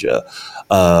Indonesia.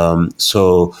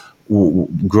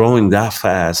 Growing that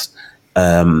fast,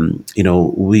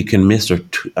 we can miss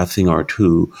a thing or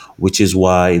two, which is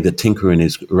why the tinkering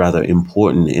is rather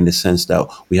important, in the sense that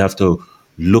we have to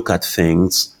look at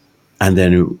things and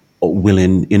then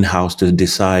willing in-house to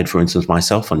decide. For instance,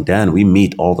 myself and Dan, we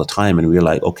meet all the time and we're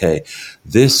like, okay,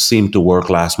 this seemed to work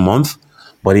last month,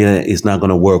 but it's not going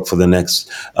to work for the next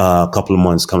couple of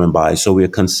months coming by. So we're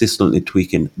consistently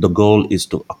tweaking. The goal is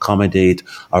to accommodate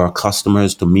our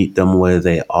customers, to meet them where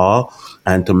they are,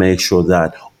 and to make sure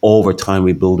that over time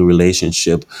we build a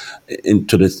relationship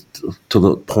to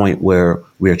the point where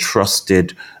we're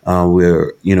trusted,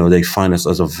 where they find us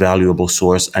as a valuable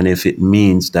source. And if it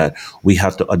means that we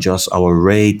have to adjust our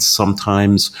rates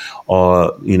sometimes,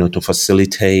 or to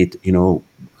facilitate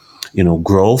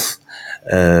growth,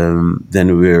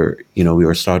 then we're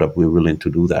a startup. We're willing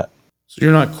to do that. So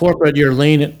you're not corporate, you're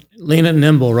lean and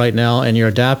nimble right now, and you're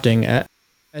adapting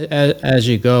as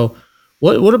you go.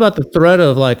 What about the threat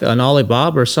of like an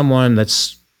Alibaba or someone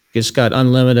that's just got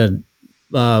unlimited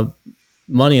uh,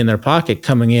 money in their pocket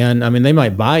coming in? I mean, they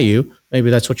might buy you. Maybe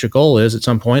that's what your goal is at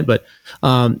some point. But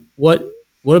what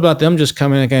about them just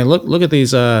coming in and going, look at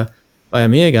these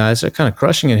Biomia guys. They're kind of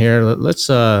crushing it here. Let's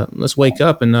wake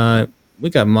up and we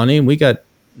got money. We got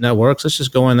networks. Let's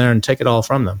just go in there and take it all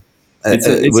from them. It's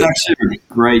actually a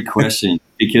great question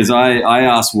because I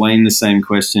asked Wayne the same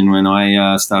question when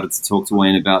I started to talk to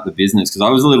Wayne about the business because I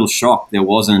was a little shocked there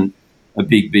wasn't a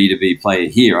big B2B player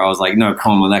here. I was like, no,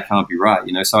 come on, that can't be right,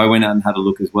 So I went out and had a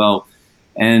look as well.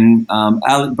 And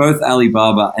both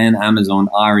Alibaba and Amazon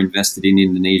are invested in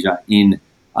Indonesia in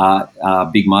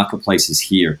big marketplaces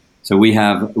here. So we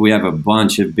have a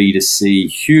bunch of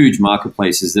B2C huge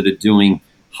marketplaces that are doing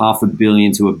 $500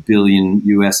 million to $1 billion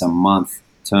US a month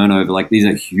turnover. Like these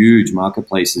are huge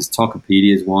marketplaces.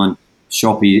 Tokopedia is one,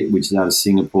 Shopee, which is out of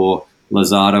Singapore,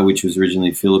 Lazada, which was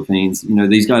originally Philippines.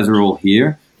 These guys are all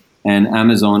here, and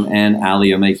Amazon and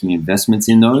Ali are making investments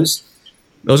in those.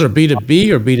 Those are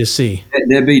B2B or B2C?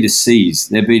 They're B2Cs.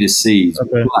 They're B2Cs.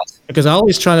 Okay. Because I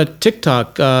was trying to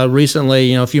TikTok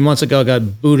recently, a few months ago,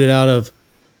 got booted out of,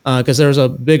 because there was a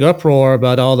big uproar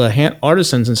about all the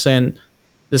artisans and saying,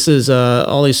 this is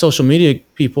all these social media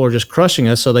people are just crushing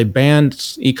us. So they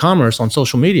banned e-commerce on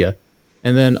social media.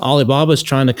 And then Alibaba's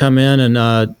trying to come in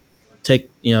and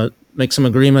make some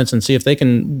agreements and see if they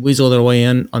can weasel their way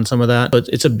in on some of that. But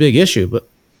it's a big issue,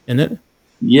 isn't it?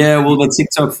 Yeah, well, the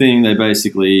TikTok thing, they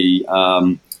basically,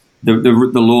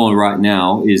 the law right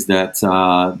now is that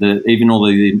even all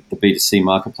the B2C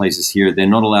marketplaces here, they're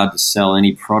not allowed to sell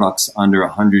any products under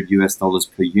 $100 US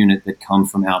per unit that come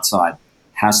from outside.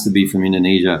 Has to be from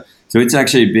Indonesia. So it's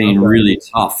actually been really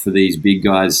tough for these big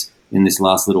guys in this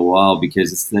last little while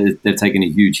because they've taken a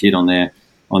huge hit on their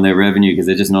revenue because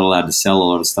they're just not allowed to sell a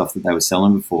lot of stuff that they were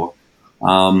selling before.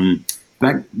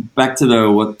 Back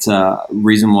to what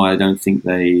reason why I don't think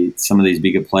some of these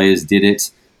bigger players did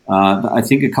it. I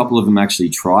think a couple of them actually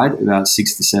tried about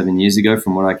 6 to 7 years ago,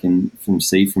 from what I can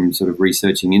see from sort of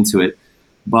researching into it.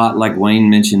 But like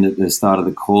Wayne mentioned at the start of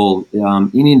the call,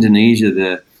 in Indonesia,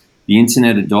 the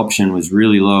internet adoption was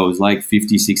really low. It was like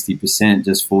 50, 60%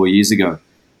 just 4 years ago.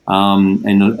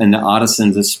 And the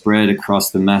artisans are spread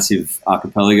across the massive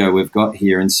archipelago we've got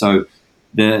here. And so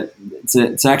to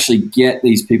actually get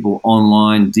these people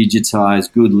online,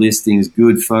 digitize, good listings,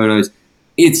 good photos,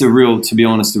 it's to be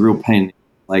honest, a real pain.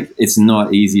 Like it's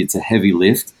not easy. It's a heavy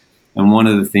lift. And one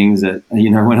of the things that,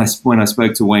 when I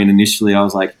spoke to Wayne initially, I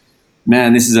was like,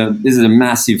 man, this is a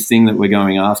massive thing that we're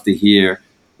going after here.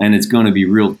 And it's going to be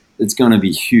it's going to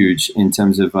be huge in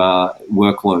terms of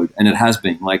workload. And it has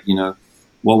been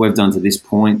what we've done to this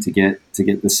point to get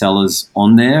the sellers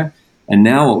on there. And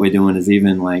now what we're doing is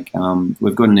even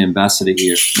we've got an ambassador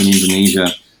here in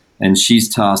Indonesia, and she's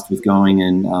tasked with going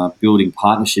and building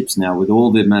partnerships now with all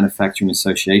the manufacturing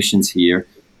associations here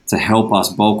to help us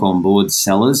bulk on board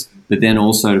sellers, but then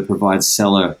also to provide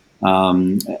seller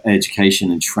education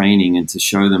and training and to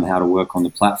show them how to work on the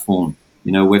platform.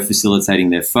 We're facilitating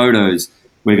their photos.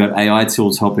 We've got AI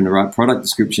tools helping to write product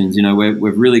descriptions.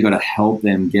 We've really got to help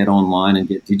them get online and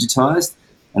get digitized.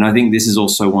 And I think this is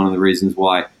also one of the reasons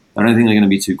why I don't think they're going to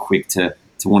be too quick to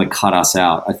want to cut us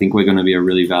out. I think we're going to be a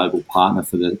really valuable partner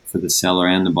for the seller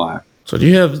and the buyer. So do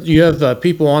you have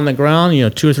people on the ground,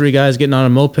 2 or 3 guys getting on a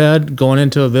moped, going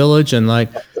into a village and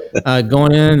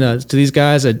going in to these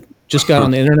guys that just got on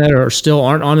the internet or still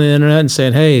aren't on the internet and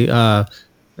saying, hey,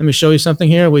 let me show you something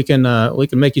here. We can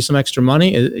make you some extra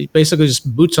money. It basically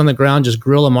just boots on the ground, just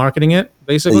guerrilla marketing it,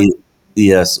 basically.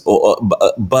 Yes,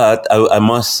 but I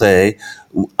must say,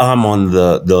 I'm on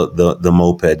the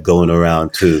moped going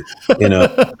around too. As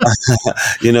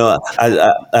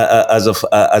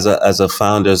a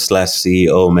founder /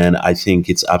 CEO, man, I think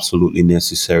it's absolutely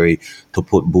necessary to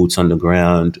put boots on the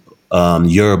ground.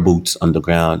 Your boots on the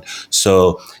ground.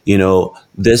 So,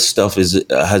 this stuff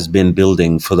has been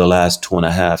building for the last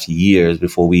 2.5 years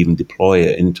before we even deploy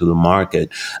it into the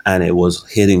market. And it was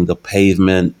hitting the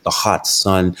pavement, the hot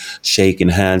sun, shaking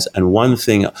hands. And one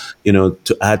thing,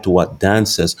 to add to what Dan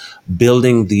says,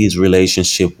 building these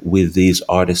relationships with these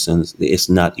artisans, it's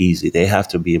not easy. They have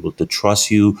to be able to trust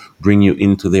you, bring you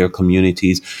into their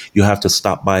communities. You have to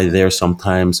stop by there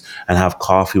sometimes and have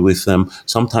coffee with them,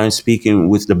 sometimes speaking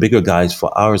with the bigger guys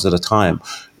for hours at a time.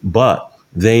 But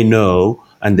they know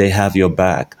and they have your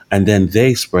back, and then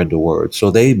they spread the word.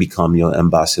 So they become your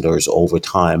ambassadors over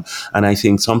time. And I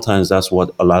think sometimes that's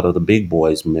what a lot of the big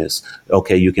boys miss.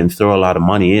 Okay, you can throw a lot of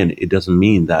money in. It doesn't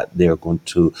mean that they're going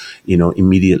to,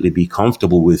 immediately be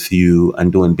comfortable with you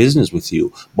and doing business with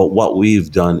you. But what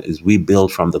we've done is we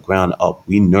build from the ground up.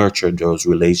 We nurtured those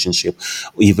relationships,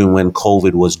 even when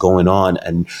COVID was going on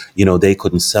and, they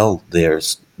couldn't sell their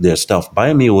stuff.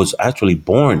 Buy Me was actually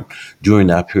born during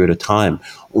that period of time,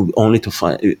 only to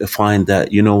find that,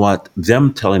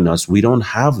 them telling us we don't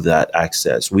have that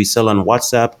access. We sell on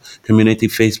WhatsApp community,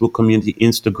 Facebook community,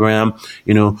 Instagram.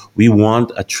 We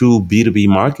want a true B2B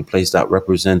marketplace that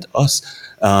represent us.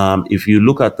 If you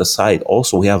look at the site,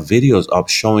 also we have videos up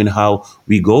showing how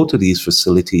we go to these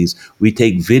facilities. We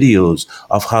take videos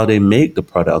of how they make the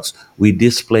products. We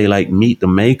display like meet the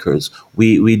makers.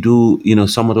 We do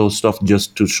some of those stuff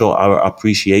just to show our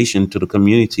appreciation to the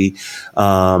community.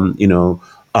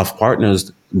 Of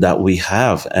partners that we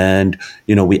have, and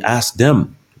we ask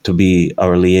them to be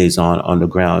our liaison on the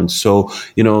ground. So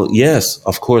yes,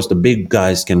 of course the big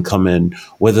guys can come in,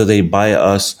 whether they buy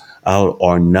us out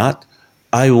or not.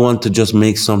 I want to just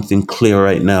make something clear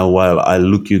right now while I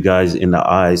look you guys in the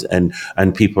eyes and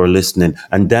people are listening.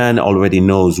 And Dan already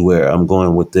knows where I'm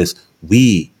going with this.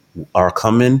 We are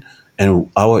coming, and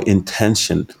our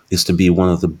intention is to be one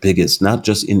of the biggest, not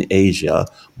just in Asia,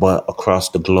 but across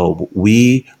the globe.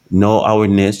 We know our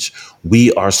niche.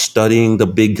 We are studying the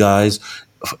big guys.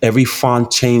 Every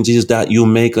font changes that you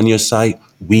make on your site,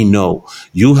 we know.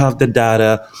 You have the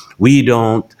data, we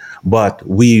don't, but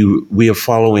we are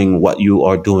following what you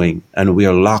are doing, and we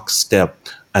are lockstep,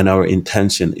 and our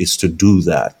intention is to do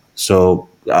that. So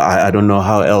I don't know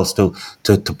how else to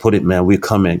put it, man. We're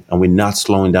coming, and we're not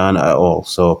slowing down at all.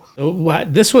 So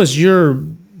this was your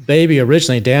baby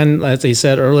originally. Dan, as he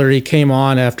said earlier, he came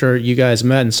on after you guys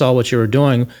met and saw what you were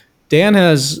doing. Dan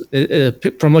has,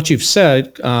 from what you've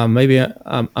said, maybe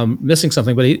I'm missing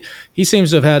something, but he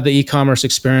seems to have had the e-commerce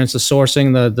experience, the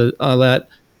sourcing, the that,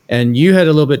 and you had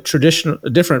a little bit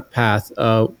different path,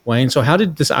 Wayne. So how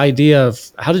did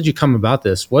you come about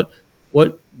this? What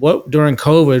during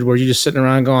COVID were you just sitting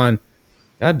around going,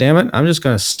 God damn it, I'm just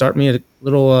going to start me a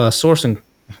little sourcing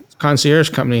concierge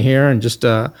company here, and just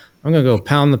I'm going to go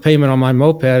pound the pavement on my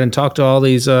moped and talk to all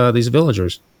these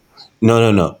villagers.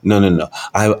 No. Not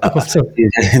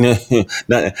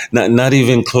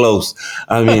even close.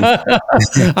 I mean,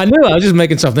 I knew I was just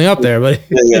making something up there, but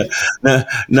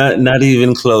not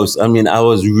even close. I mean, I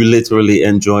was literally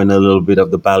enjoying a little bit of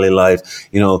the Bali life.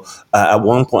 At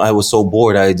one point I was so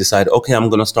bored, I decided, okay, I'm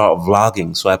going to start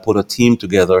vlogging. So I put a team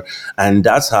together, and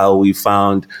that's how we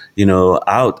found,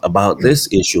 out about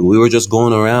this issue. We were just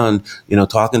going around,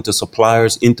 talking to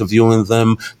suppliers, interviewing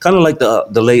them, kind of like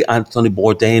the late Anthony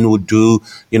Bourdain would do,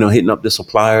 hitting up the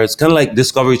suppliers, kind of like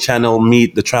Discovery Channel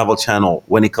meet the Travel Channel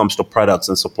when it comes to products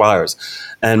and suppliers.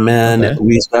 And man, okay,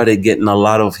 we started getting a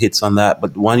lot of hits on that.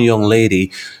 But one young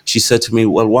lady, she said to me,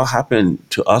 well, what happened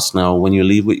to us now when you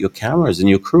leave with your cameras and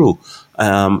your crew?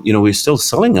 We're still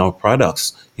selling our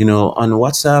products, on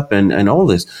WhatsApp and all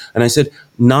this. And I said,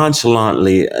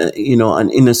 nonchalantly, and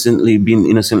being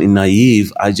innocently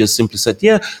naive, I just simply said,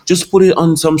 yeah, just put it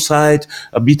on some site,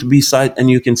 a B2B site,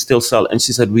 and you can still sell. And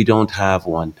she said, we don't have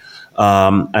one.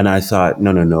 And I thought,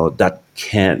 no, that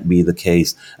can't be the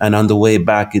case. And on the way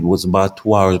back, it was about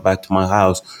 2 hours back to my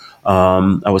house.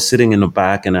 I was sitting in the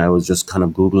back, and I was just kind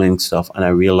of Googling stuff, and I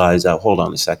realized that, hold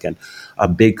on a second, a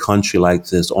big country like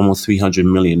this, almost 300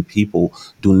 million people,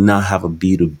 do not have a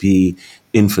B2B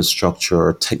infrastructure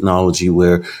or technology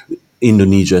where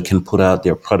Indonesia can put out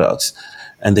their products.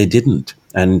 And they didn't.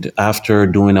 And after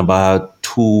doing about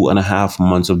 2.5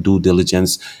 months of due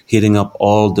diligence, hitting up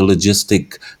all the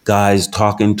logistic guys,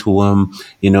 talking to them,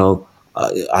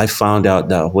 I found out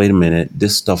that, wait a minute,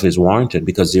 this stuff is warranted,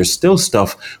 because there's still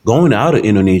stuff going out of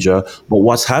Indonesia. But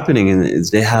what's happening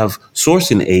is they have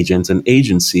sourcing agents and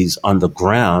agencies on the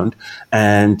ground.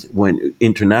 And when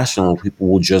international people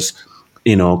will just,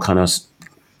 kind of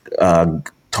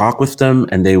talk with them,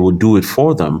 and they would do it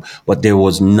for them. But there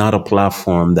was not a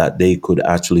platform that they could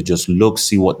actually just look,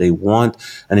 see what they want,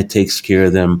 and it takes care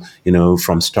of them,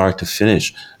 from start to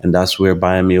finish. And that's where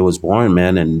Buy Me was born,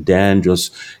 man. And Dan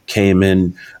just came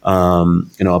in,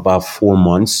 about 4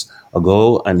 months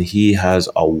ago, and he has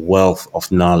a wealth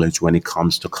of knowledge when it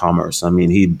comes to commerce. I mean,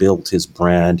 he built his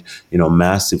brand,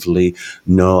 massively,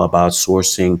 know about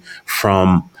sourcing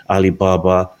from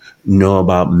Alibaba, know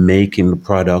about making the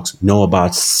products, know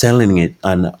about selling it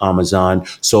on Amazon.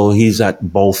 So he's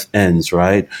at both ends,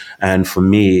 right? And for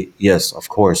me, yes, of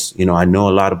course, I know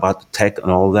a lot about the tech and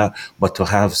all that, but to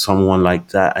have someone like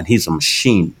that, and he's a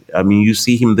machine. I mean, you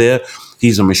see him there,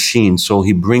 he's a machine. So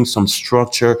he brings some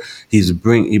structure. He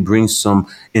brings some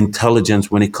intelligence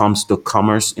when it comes to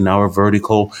commerce in our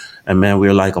vertical. And man,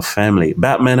 we're like a family.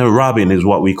 Batman and Robin is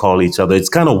what we call each other. It's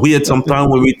kind of weird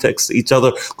sometimes when we text each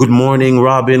other, good morning,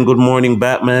 Robin, good morning,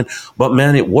 Batman. But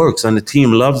man, it works and the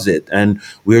team loves it. And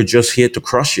we're just here to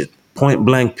crush it. Point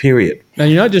blank, period. Now,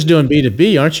 you're not just doing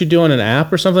B2B. Aren't you doing an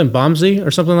app or something, Bomzi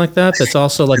or something like that? That's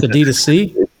also like a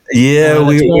D2C? Yeah,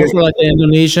 that's more for like the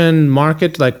Indonesian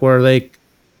market, like where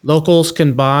locals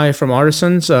can buy from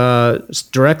artisans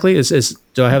directly.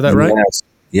 Do I have that right? Yes.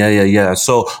 Yeah.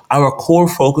 So our core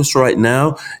focus right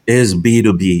now is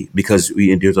B2B because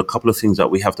there's a couple of things that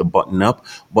we have to button up,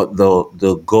 but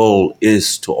the goal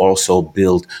is to also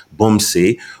build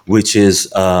Bumsi, which is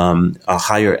a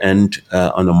higher end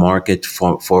on the market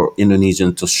for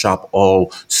Indonesians to shop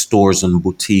all stores and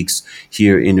boutiques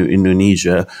here in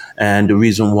Indonesia. And the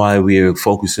reason why we're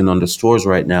focusing on the stores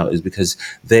right now is because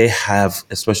they have,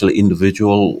 especially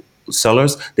individual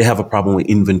sellers, they have a problem with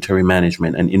inventory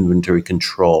management and inventory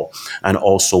control, and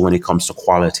also when it comes to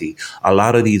quality. A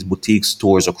lot of these boutique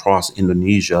stores across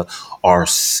Indonesia are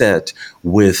set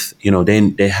with,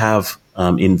 they have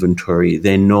inventory.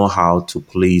 They know how to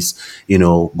police,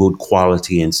 good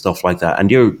quality and stuff like that, and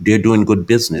they're doing good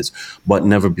business. But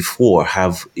never before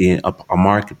have a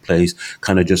marketplace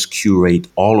kind of just curate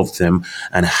all of them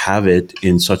and have it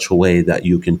in such a way that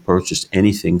you can purchase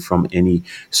anything from any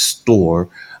store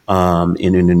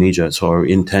in Indonesia. So our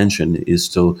intention is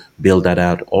to build that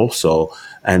out also,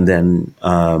 and then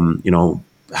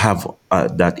have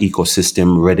that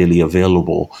ecosystem readily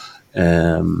available.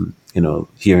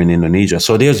 Here in Indonesia.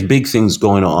 So there's big things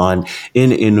going on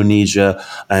in Indonesia,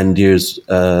 and there's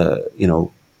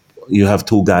you have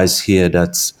two guys here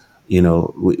that's we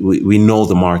know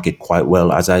the market quite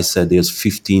well. As I said, there's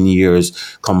 15 years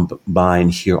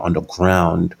combined here on the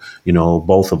ground,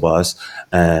 both of us,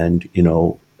 and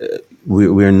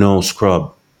we're no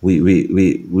scrub. We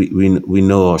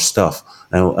know our stuff,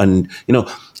 and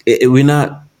we're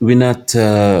not we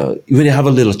have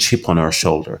a little chip on our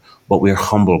shoulder, but we're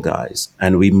humble guys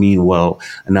and we mean well.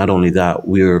 And not only that,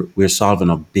 we're solving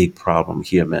a big problem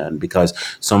here, man, because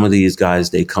some of these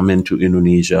guys, they come into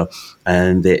Indonesia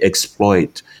and they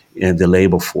exploit the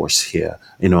labor force here.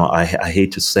 I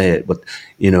hate to say it, but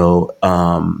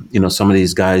some of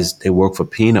these guys, they work for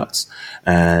peanuts,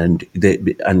 and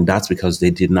that's because they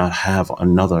did not have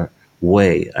another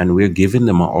way, and we're giving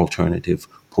them an alternative.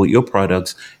 Put your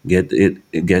products, get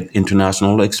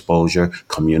international exposure,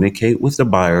 communicate with the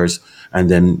buyers, and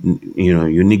then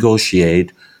you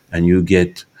negotiate and you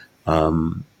get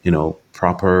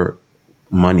proper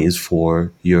monies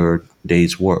for your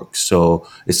day's work. So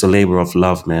it's a labor of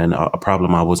love, man. A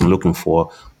problem I wasn't looking for,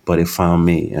 but it found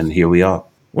me, and here we are.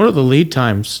 What are the lead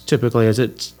times typically? Is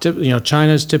it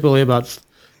China's typically about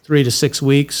 3 to 6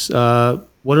 weeks?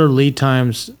 What are lead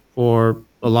times for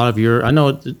a lot of I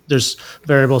know there's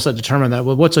variables that determine that,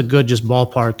 but what's a good just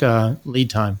ballpark lead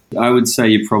time? I would say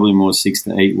you're probably more 6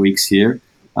 to 8 weeks here,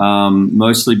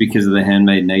 mostly because of the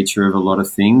handmade nature of a lot of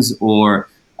things, or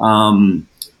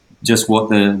just what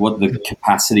the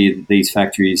capacity that these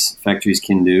factories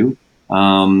can do.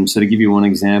 So to give you one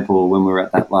example, when we were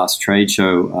at that last trade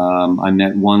show, I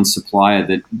met one supplier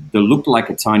that looked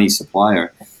like a tiny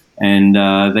supplier. And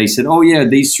they said, "Oh yeah,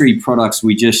 these 3 products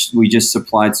we just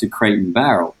supplied to Crate and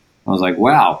Barrel." I was like,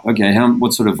 "Wow, okay,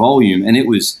 what sort of volume?" And it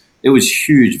was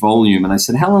huge volume. And I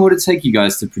said, "How long would it take you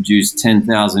guys to produce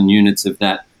 10,000 units of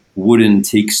that wooden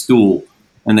teak stool?"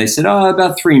 And they said, "Oh,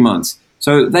 about 3 months."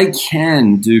 So they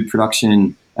can do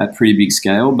production at pretty big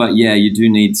scale, but yeah, you do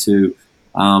need to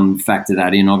factor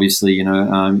that in, obviously,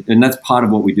 and that's part of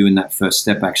what we do in that first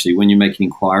step. Actually, when you make an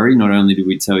inquiry, not only do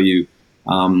we tell you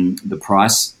the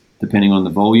price, depending on the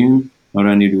volume, not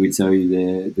only do we tell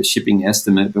you the shipping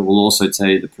estimate, but we'll also tell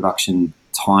you the production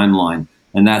timeline.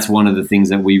 And that's one of the things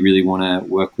that we really want to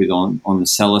work with on the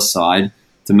seller side,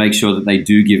 to make sure that they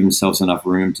do give themselves enough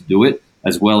room to do it,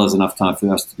 as well as enough time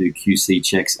for us to do QC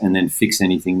checks and then fix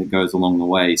anything that goes along the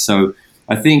way. So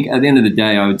I think at the end of the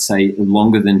day, I would say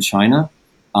longer than China,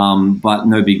 but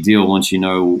no big deal once you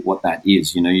know what that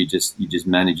is. You just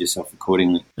manage yourself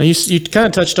accordingly. Now you kind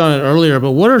of touched on it earlier,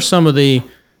 but what are some of the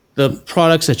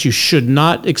products that you should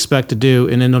not expect to do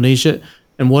in Indonesia,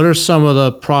 and what are some of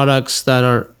the products that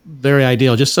are very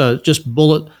ideal? Just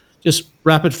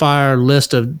rapid fire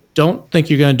list of, don't think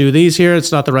you're going to do these here,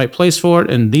 it's not the right place for it,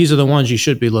 and these are the ones you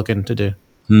should be looking to do.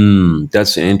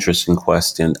 That's an interesting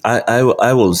question.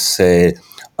 I will say,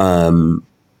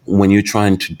 when you're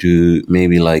trying to do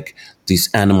maybe like these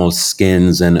animal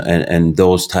skins and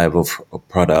those type of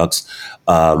products,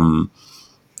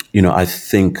 I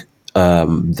think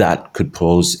that could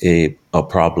pose a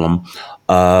problem.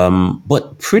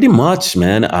 But pretty much,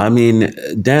 man. I mean,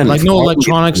 Dan, Like no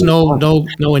electronics,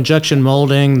 no injection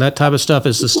molding, that type of stuff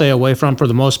is to stay away from for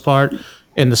the most part.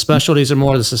 And the specialties are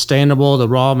more the sustainable, the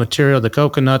raw material, the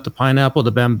coconut, the pineapple,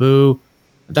 the bamboo.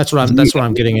 That's what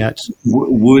I'm getting at.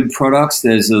 Wood products.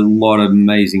 There's a lot of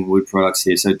amazing wood products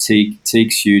here. So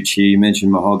teak's huge here. You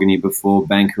mentioned mahogany before.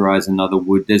 Bankurai is another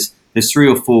wood. There's 3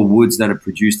 or 4 woods that are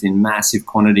produced in massive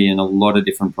quantity in a lot of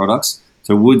different products.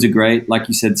 So woods are great. Like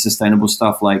you said, sustainable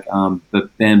stuff like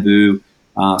bamboo,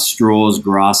 straws,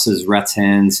 grasses,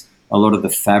 rattans. A lot of the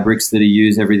fabrics that are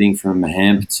used, everything from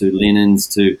hemp to linens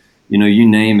to, you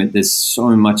name it. There's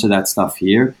so much of that stuff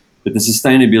here. But the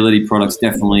sustainability products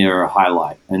definitely are a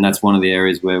highlight. And that's one of the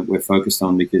areas where we're focused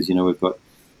on because, we've got,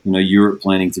 Europe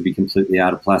planning to be completely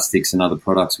out of plastics and other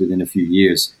products within a few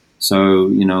years. So,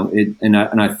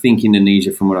 I think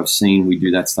Indonesia, from what I've seen, we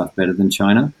do that stuff better than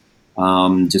China,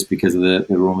 just because of the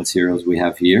raw materials we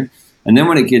have here. And then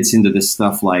when it gets into this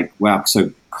stuff like, wow,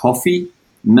 so coffee,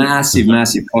 massive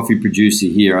coffee producer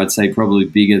here. I'd say probably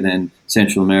bigger than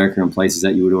Central America and places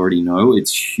that you would already know.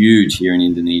 It's huge here in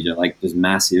Indonesia, like just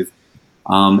massive.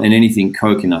 And anything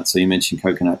coconut. So you mentioned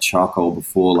coconut charcoal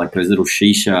before, like those little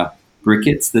shisha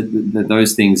briquettes, that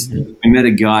those things. We met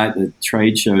a guy at the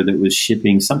trade show that was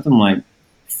shipping something like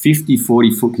 50,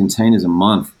 40-foot containers a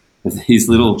month of these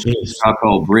little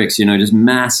charcoal bricks, just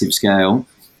massive scale.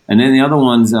 And then the other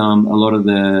ones, a lot of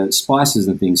the spices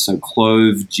and things. So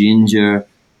clove, ginger,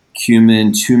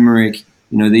 cumin, turmeric,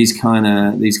 these kind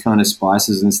of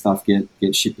spices and stuff get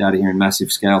shipped out of here in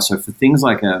massive scale. So for things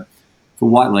like for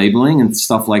white labeling and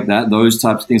stuff like that, those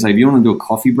types of things, like if you want to do a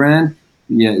coffee brand,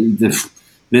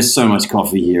 there's so much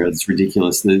coffee here. It's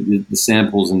ridiculous. The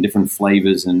samples and different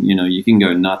flavors and, you can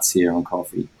go nuts here on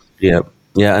coffee. Yeah.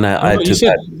 Yeah, and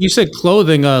you said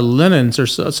clothing, linens, or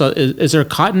so is there a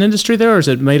cotton industry there, or is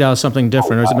it made out of something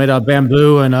different, or is it made out of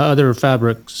bamboo and other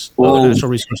fabrics, other natural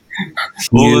resources?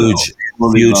 Huge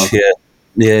hit.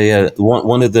 Yeah.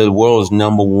 One of the world's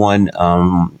number one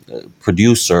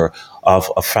producer of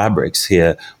fabrics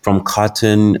here, from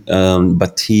cotton,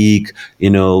 batik,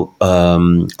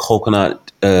 coconut.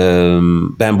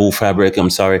 Bamboo fabric.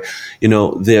 I'm sorry,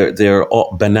 they're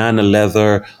all banana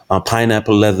leather,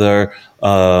 pineapple leather,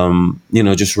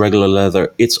 just regular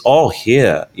leather. It's all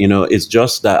here. It's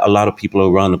just that a lot of people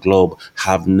around the globe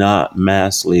have not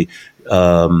massively,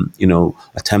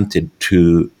 attempted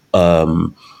to,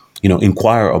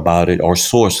 inquire about it or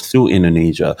source through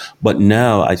Indonesia. But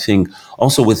now I think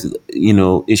also with,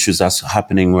 issues that's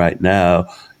happening right now,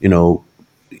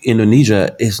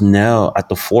 Indonesia is now at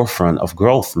the forefront of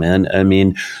growth, man. I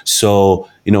mean, so,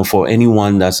 for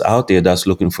anyone that's out there that's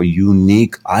looking for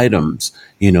unique items,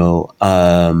 here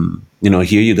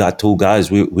you got 2 guys.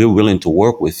 We're willing to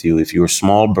work with you. If you're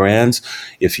small brands,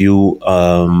 if you,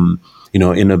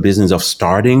 in a business of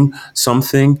starting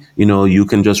something, you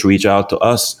can just reach out to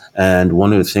us. And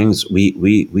one of the things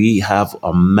we have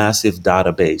a massive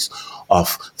database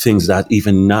of things that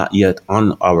even not yet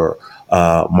on our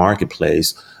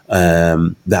marketplace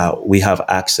that we have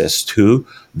access to,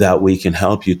 that we can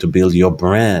help you to build your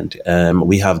brand.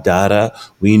 We have data.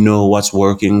 We know what's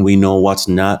working. We know what's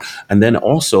not. And then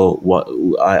also, what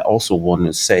I also want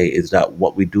to say is that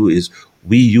what we do is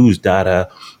we use data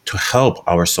to help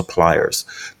our suppliers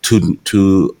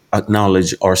to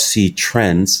acknowledge or see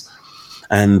trends,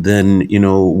 and then,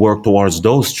 work towards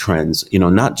those trends,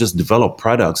 not just develop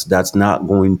products that's not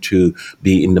going to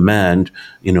be in demand,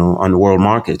 on the world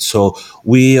market. So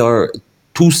we are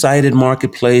two-sided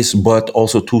marketplace, but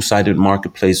also two-sided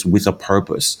marketplace with a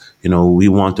purpose. We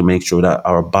want to make sure that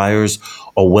our buyers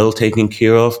are well taken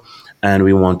care of, and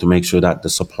we want to make sure that the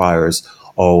suppliers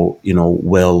are,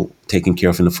 well taken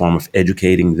care of in the form of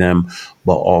educating them,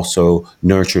 but also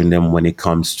nurturing them when it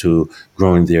comes to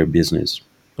growing their business.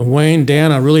 Wayne,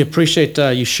 Dan, I really appreciate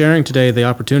you sharing today the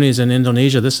opportunities in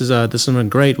Indonesia. This has been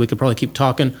great. We could probably keep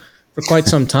talking for quite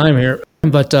some time here.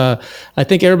 But I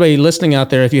think everybody listening out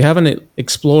there, if you haven't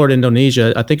explored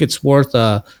Indonesia, I think it's worth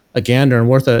a gander and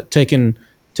worth taking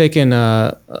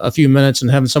a few minutes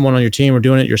and having someone on your team or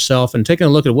doing it yourself and taking a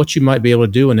look at what you might be able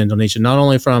to do in Indonesia, not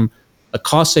only from a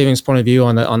cost savings point of view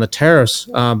on the tariffs,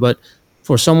 but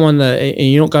for someone that, and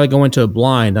you don't got to go into it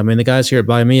blind. I mean, the guys here at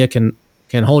Biomia can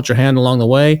hold your hand along the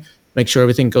way, make sure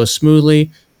everything goes smoothly.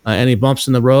 Any bumps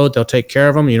in the road, they'll take care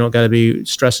of them. You don't got to be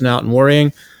stressing out and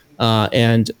worrying.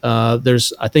 And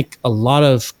there's, I think, a lot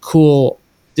of cool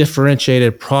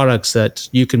differentiated products that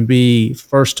you can be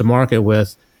first to market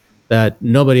with that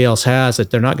nobody else has, that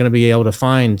they're not going to be able to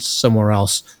find somewhere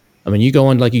else. I mean, you go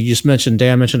in, like you just mentioned,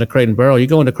 Dan mentioned a Crate and Barrel. You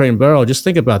go into Crate and Barrel, just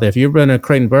think about that. If you've been in a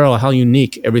Crate and Barrel, how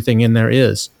unique everything in there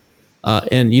is.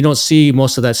 And you don't see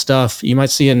most of that stuff. You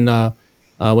might see in,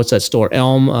 what's that store?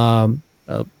 Elm, a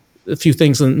few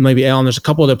things in maybe Elm. There's a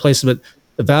couple other places, but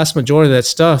the vast majority of that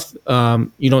stuff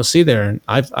you don't see there. And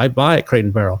I buy at Crate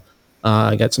and Barrel.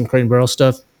 I got some Crate and Barrel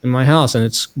stuff in my house, and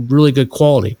it's really good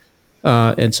quality.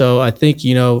 And so I think,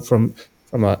 from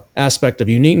an aspect of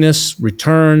uniqueness,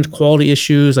 returns, quality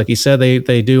issues, like you said,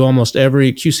 they do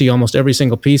QC almost every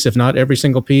single piece, if not every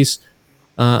single piece.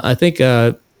 I think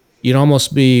you'd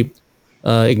almost be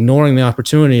ignoring the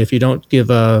opportunity if you don't give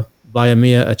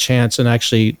Biomia a chance and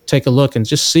actually take a look and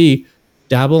just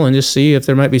dabble and just see if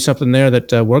there might be something there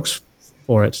that works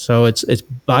for it. So it's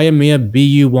Biomia,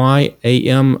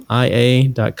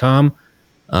 BUYAMIA.com.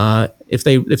 If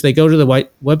they go to the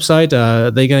website,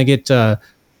 are they going to get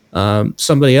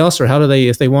somebody else, or how do they,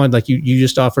 if they want, like you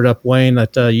just offered up, Wayne,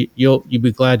 that you'd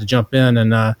be glad to jump in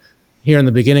and here in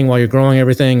the beginning while you're growing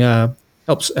everything,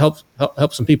 help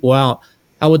some people out.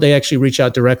 How would they actually reach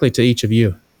out directly to each of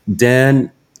you?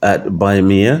 Dan at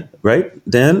Biomia, right?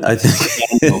 Dan, I think.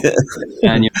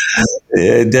 Daniel.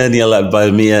 Daniel at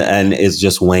Biomia, and it's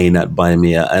just Wayne at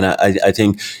Biomia. And I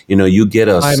think, you get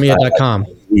us. Biomia.com.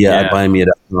 At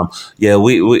Biomia.com. Yeah,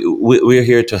 we're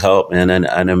here to help, man. And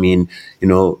I mean,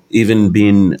 even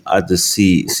being at the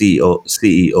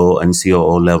CEO and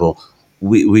COO level,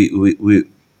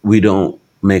 we don't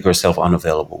make ourselves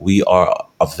unavailable. We are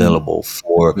available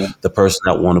for the person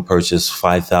that want to purchase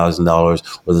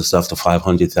 $5,000 or the stuff to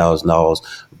 $500,000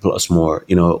 plus more.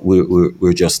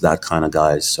 We're just that kind of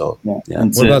guys. So yeah.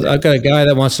 What about, I've got a guy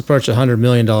that wants to purchase $100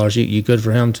 million. You good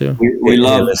for him too? We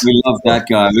love that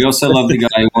guy. We also love the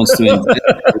guy who wants to invest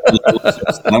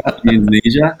in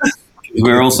Indonesia.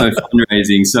 We're also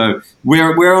fundraising, so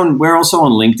we're also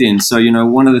on LinkedIn. So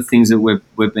one of the things that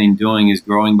we've been doing is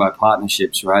growing by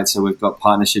partnerships, right? So we've got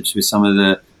partnerships with some of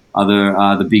the other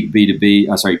the big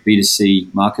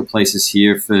B2C marketplaces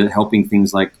here for helping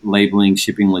things like labeling,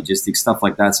 shipping, logistics, stuff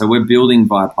like that. So we're building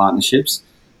via partnerships.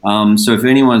 So if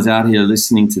anyone's out here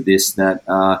listening to this that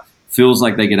feels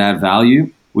like they could add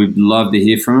value, we'd love to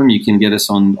hear from them. You can get us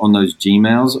on those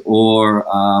Gmails or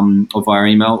via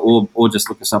email, or just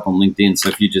look us up on LinkedIn. So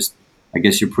if you just, I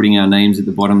guess you're putting our names at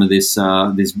the bottom of this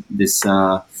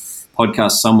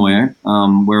podcast somewhere.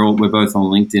 We're both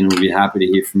on LinkedIn, and we'd be happy to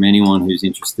hear from anyone who's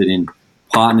interested in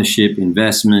partnership,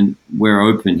 investment. We're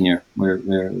open here.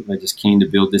 We're just keen to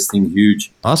build this thing huge.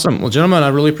 Awesome. Well, gentlemen, I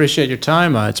really appreciate your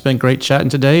time. It's been great chatting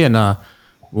today, and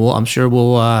I'm sure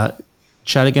we'll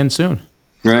chat again soon.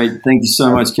 Great. Thank you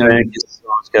so much, Kevin. Thank you so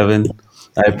much, Kevin.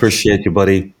 I appreciate you,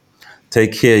 buddy.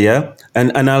 Take care, yeah?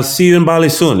 And I'll see you in Bali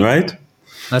soon, right?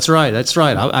 That's right.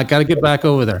 I got to get back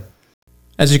over there.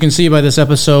 As you can see by this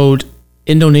episode,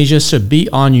 Indonesia should be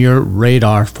on your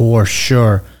radar for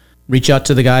sure. Reach out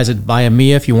to the guys at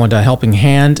Biomia if you want a helping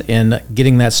hand in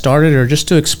getting that started, or just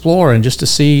to explore and just to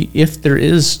see if there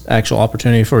is actual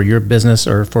opportunity for your business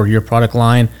or for your product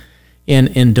line in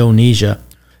Indonesia.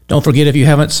 Don't forget, if you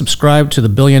haven't subscribed to the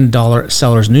 $1 Billion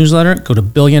Sellers newsletter, go to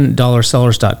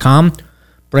billiondollarsellers.com.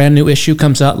 Brand new issue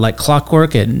comes out like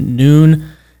clockwork at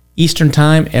noon Eastern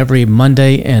time every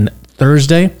Monday and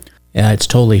Thursday. It's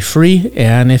totally free.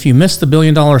 And if you missed the $1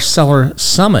 Billion Seller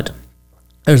Summit,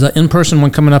 there's an in-person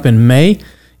one coming up in May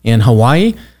in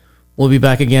Hawaii. We'll be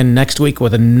back again next week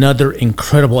with another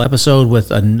incredible episode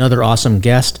with another awesome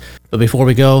guest. But before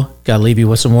we go, got to leave you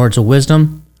with some words of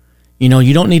wisdom. You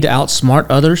don't need to outsmart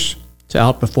others to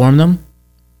outperform them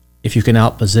if you can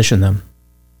outposition them.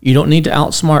 You don't need to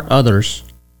outsmart others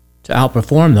to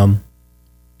outperform them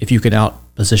if you can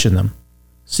outposition them.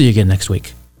 See you again next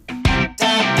week.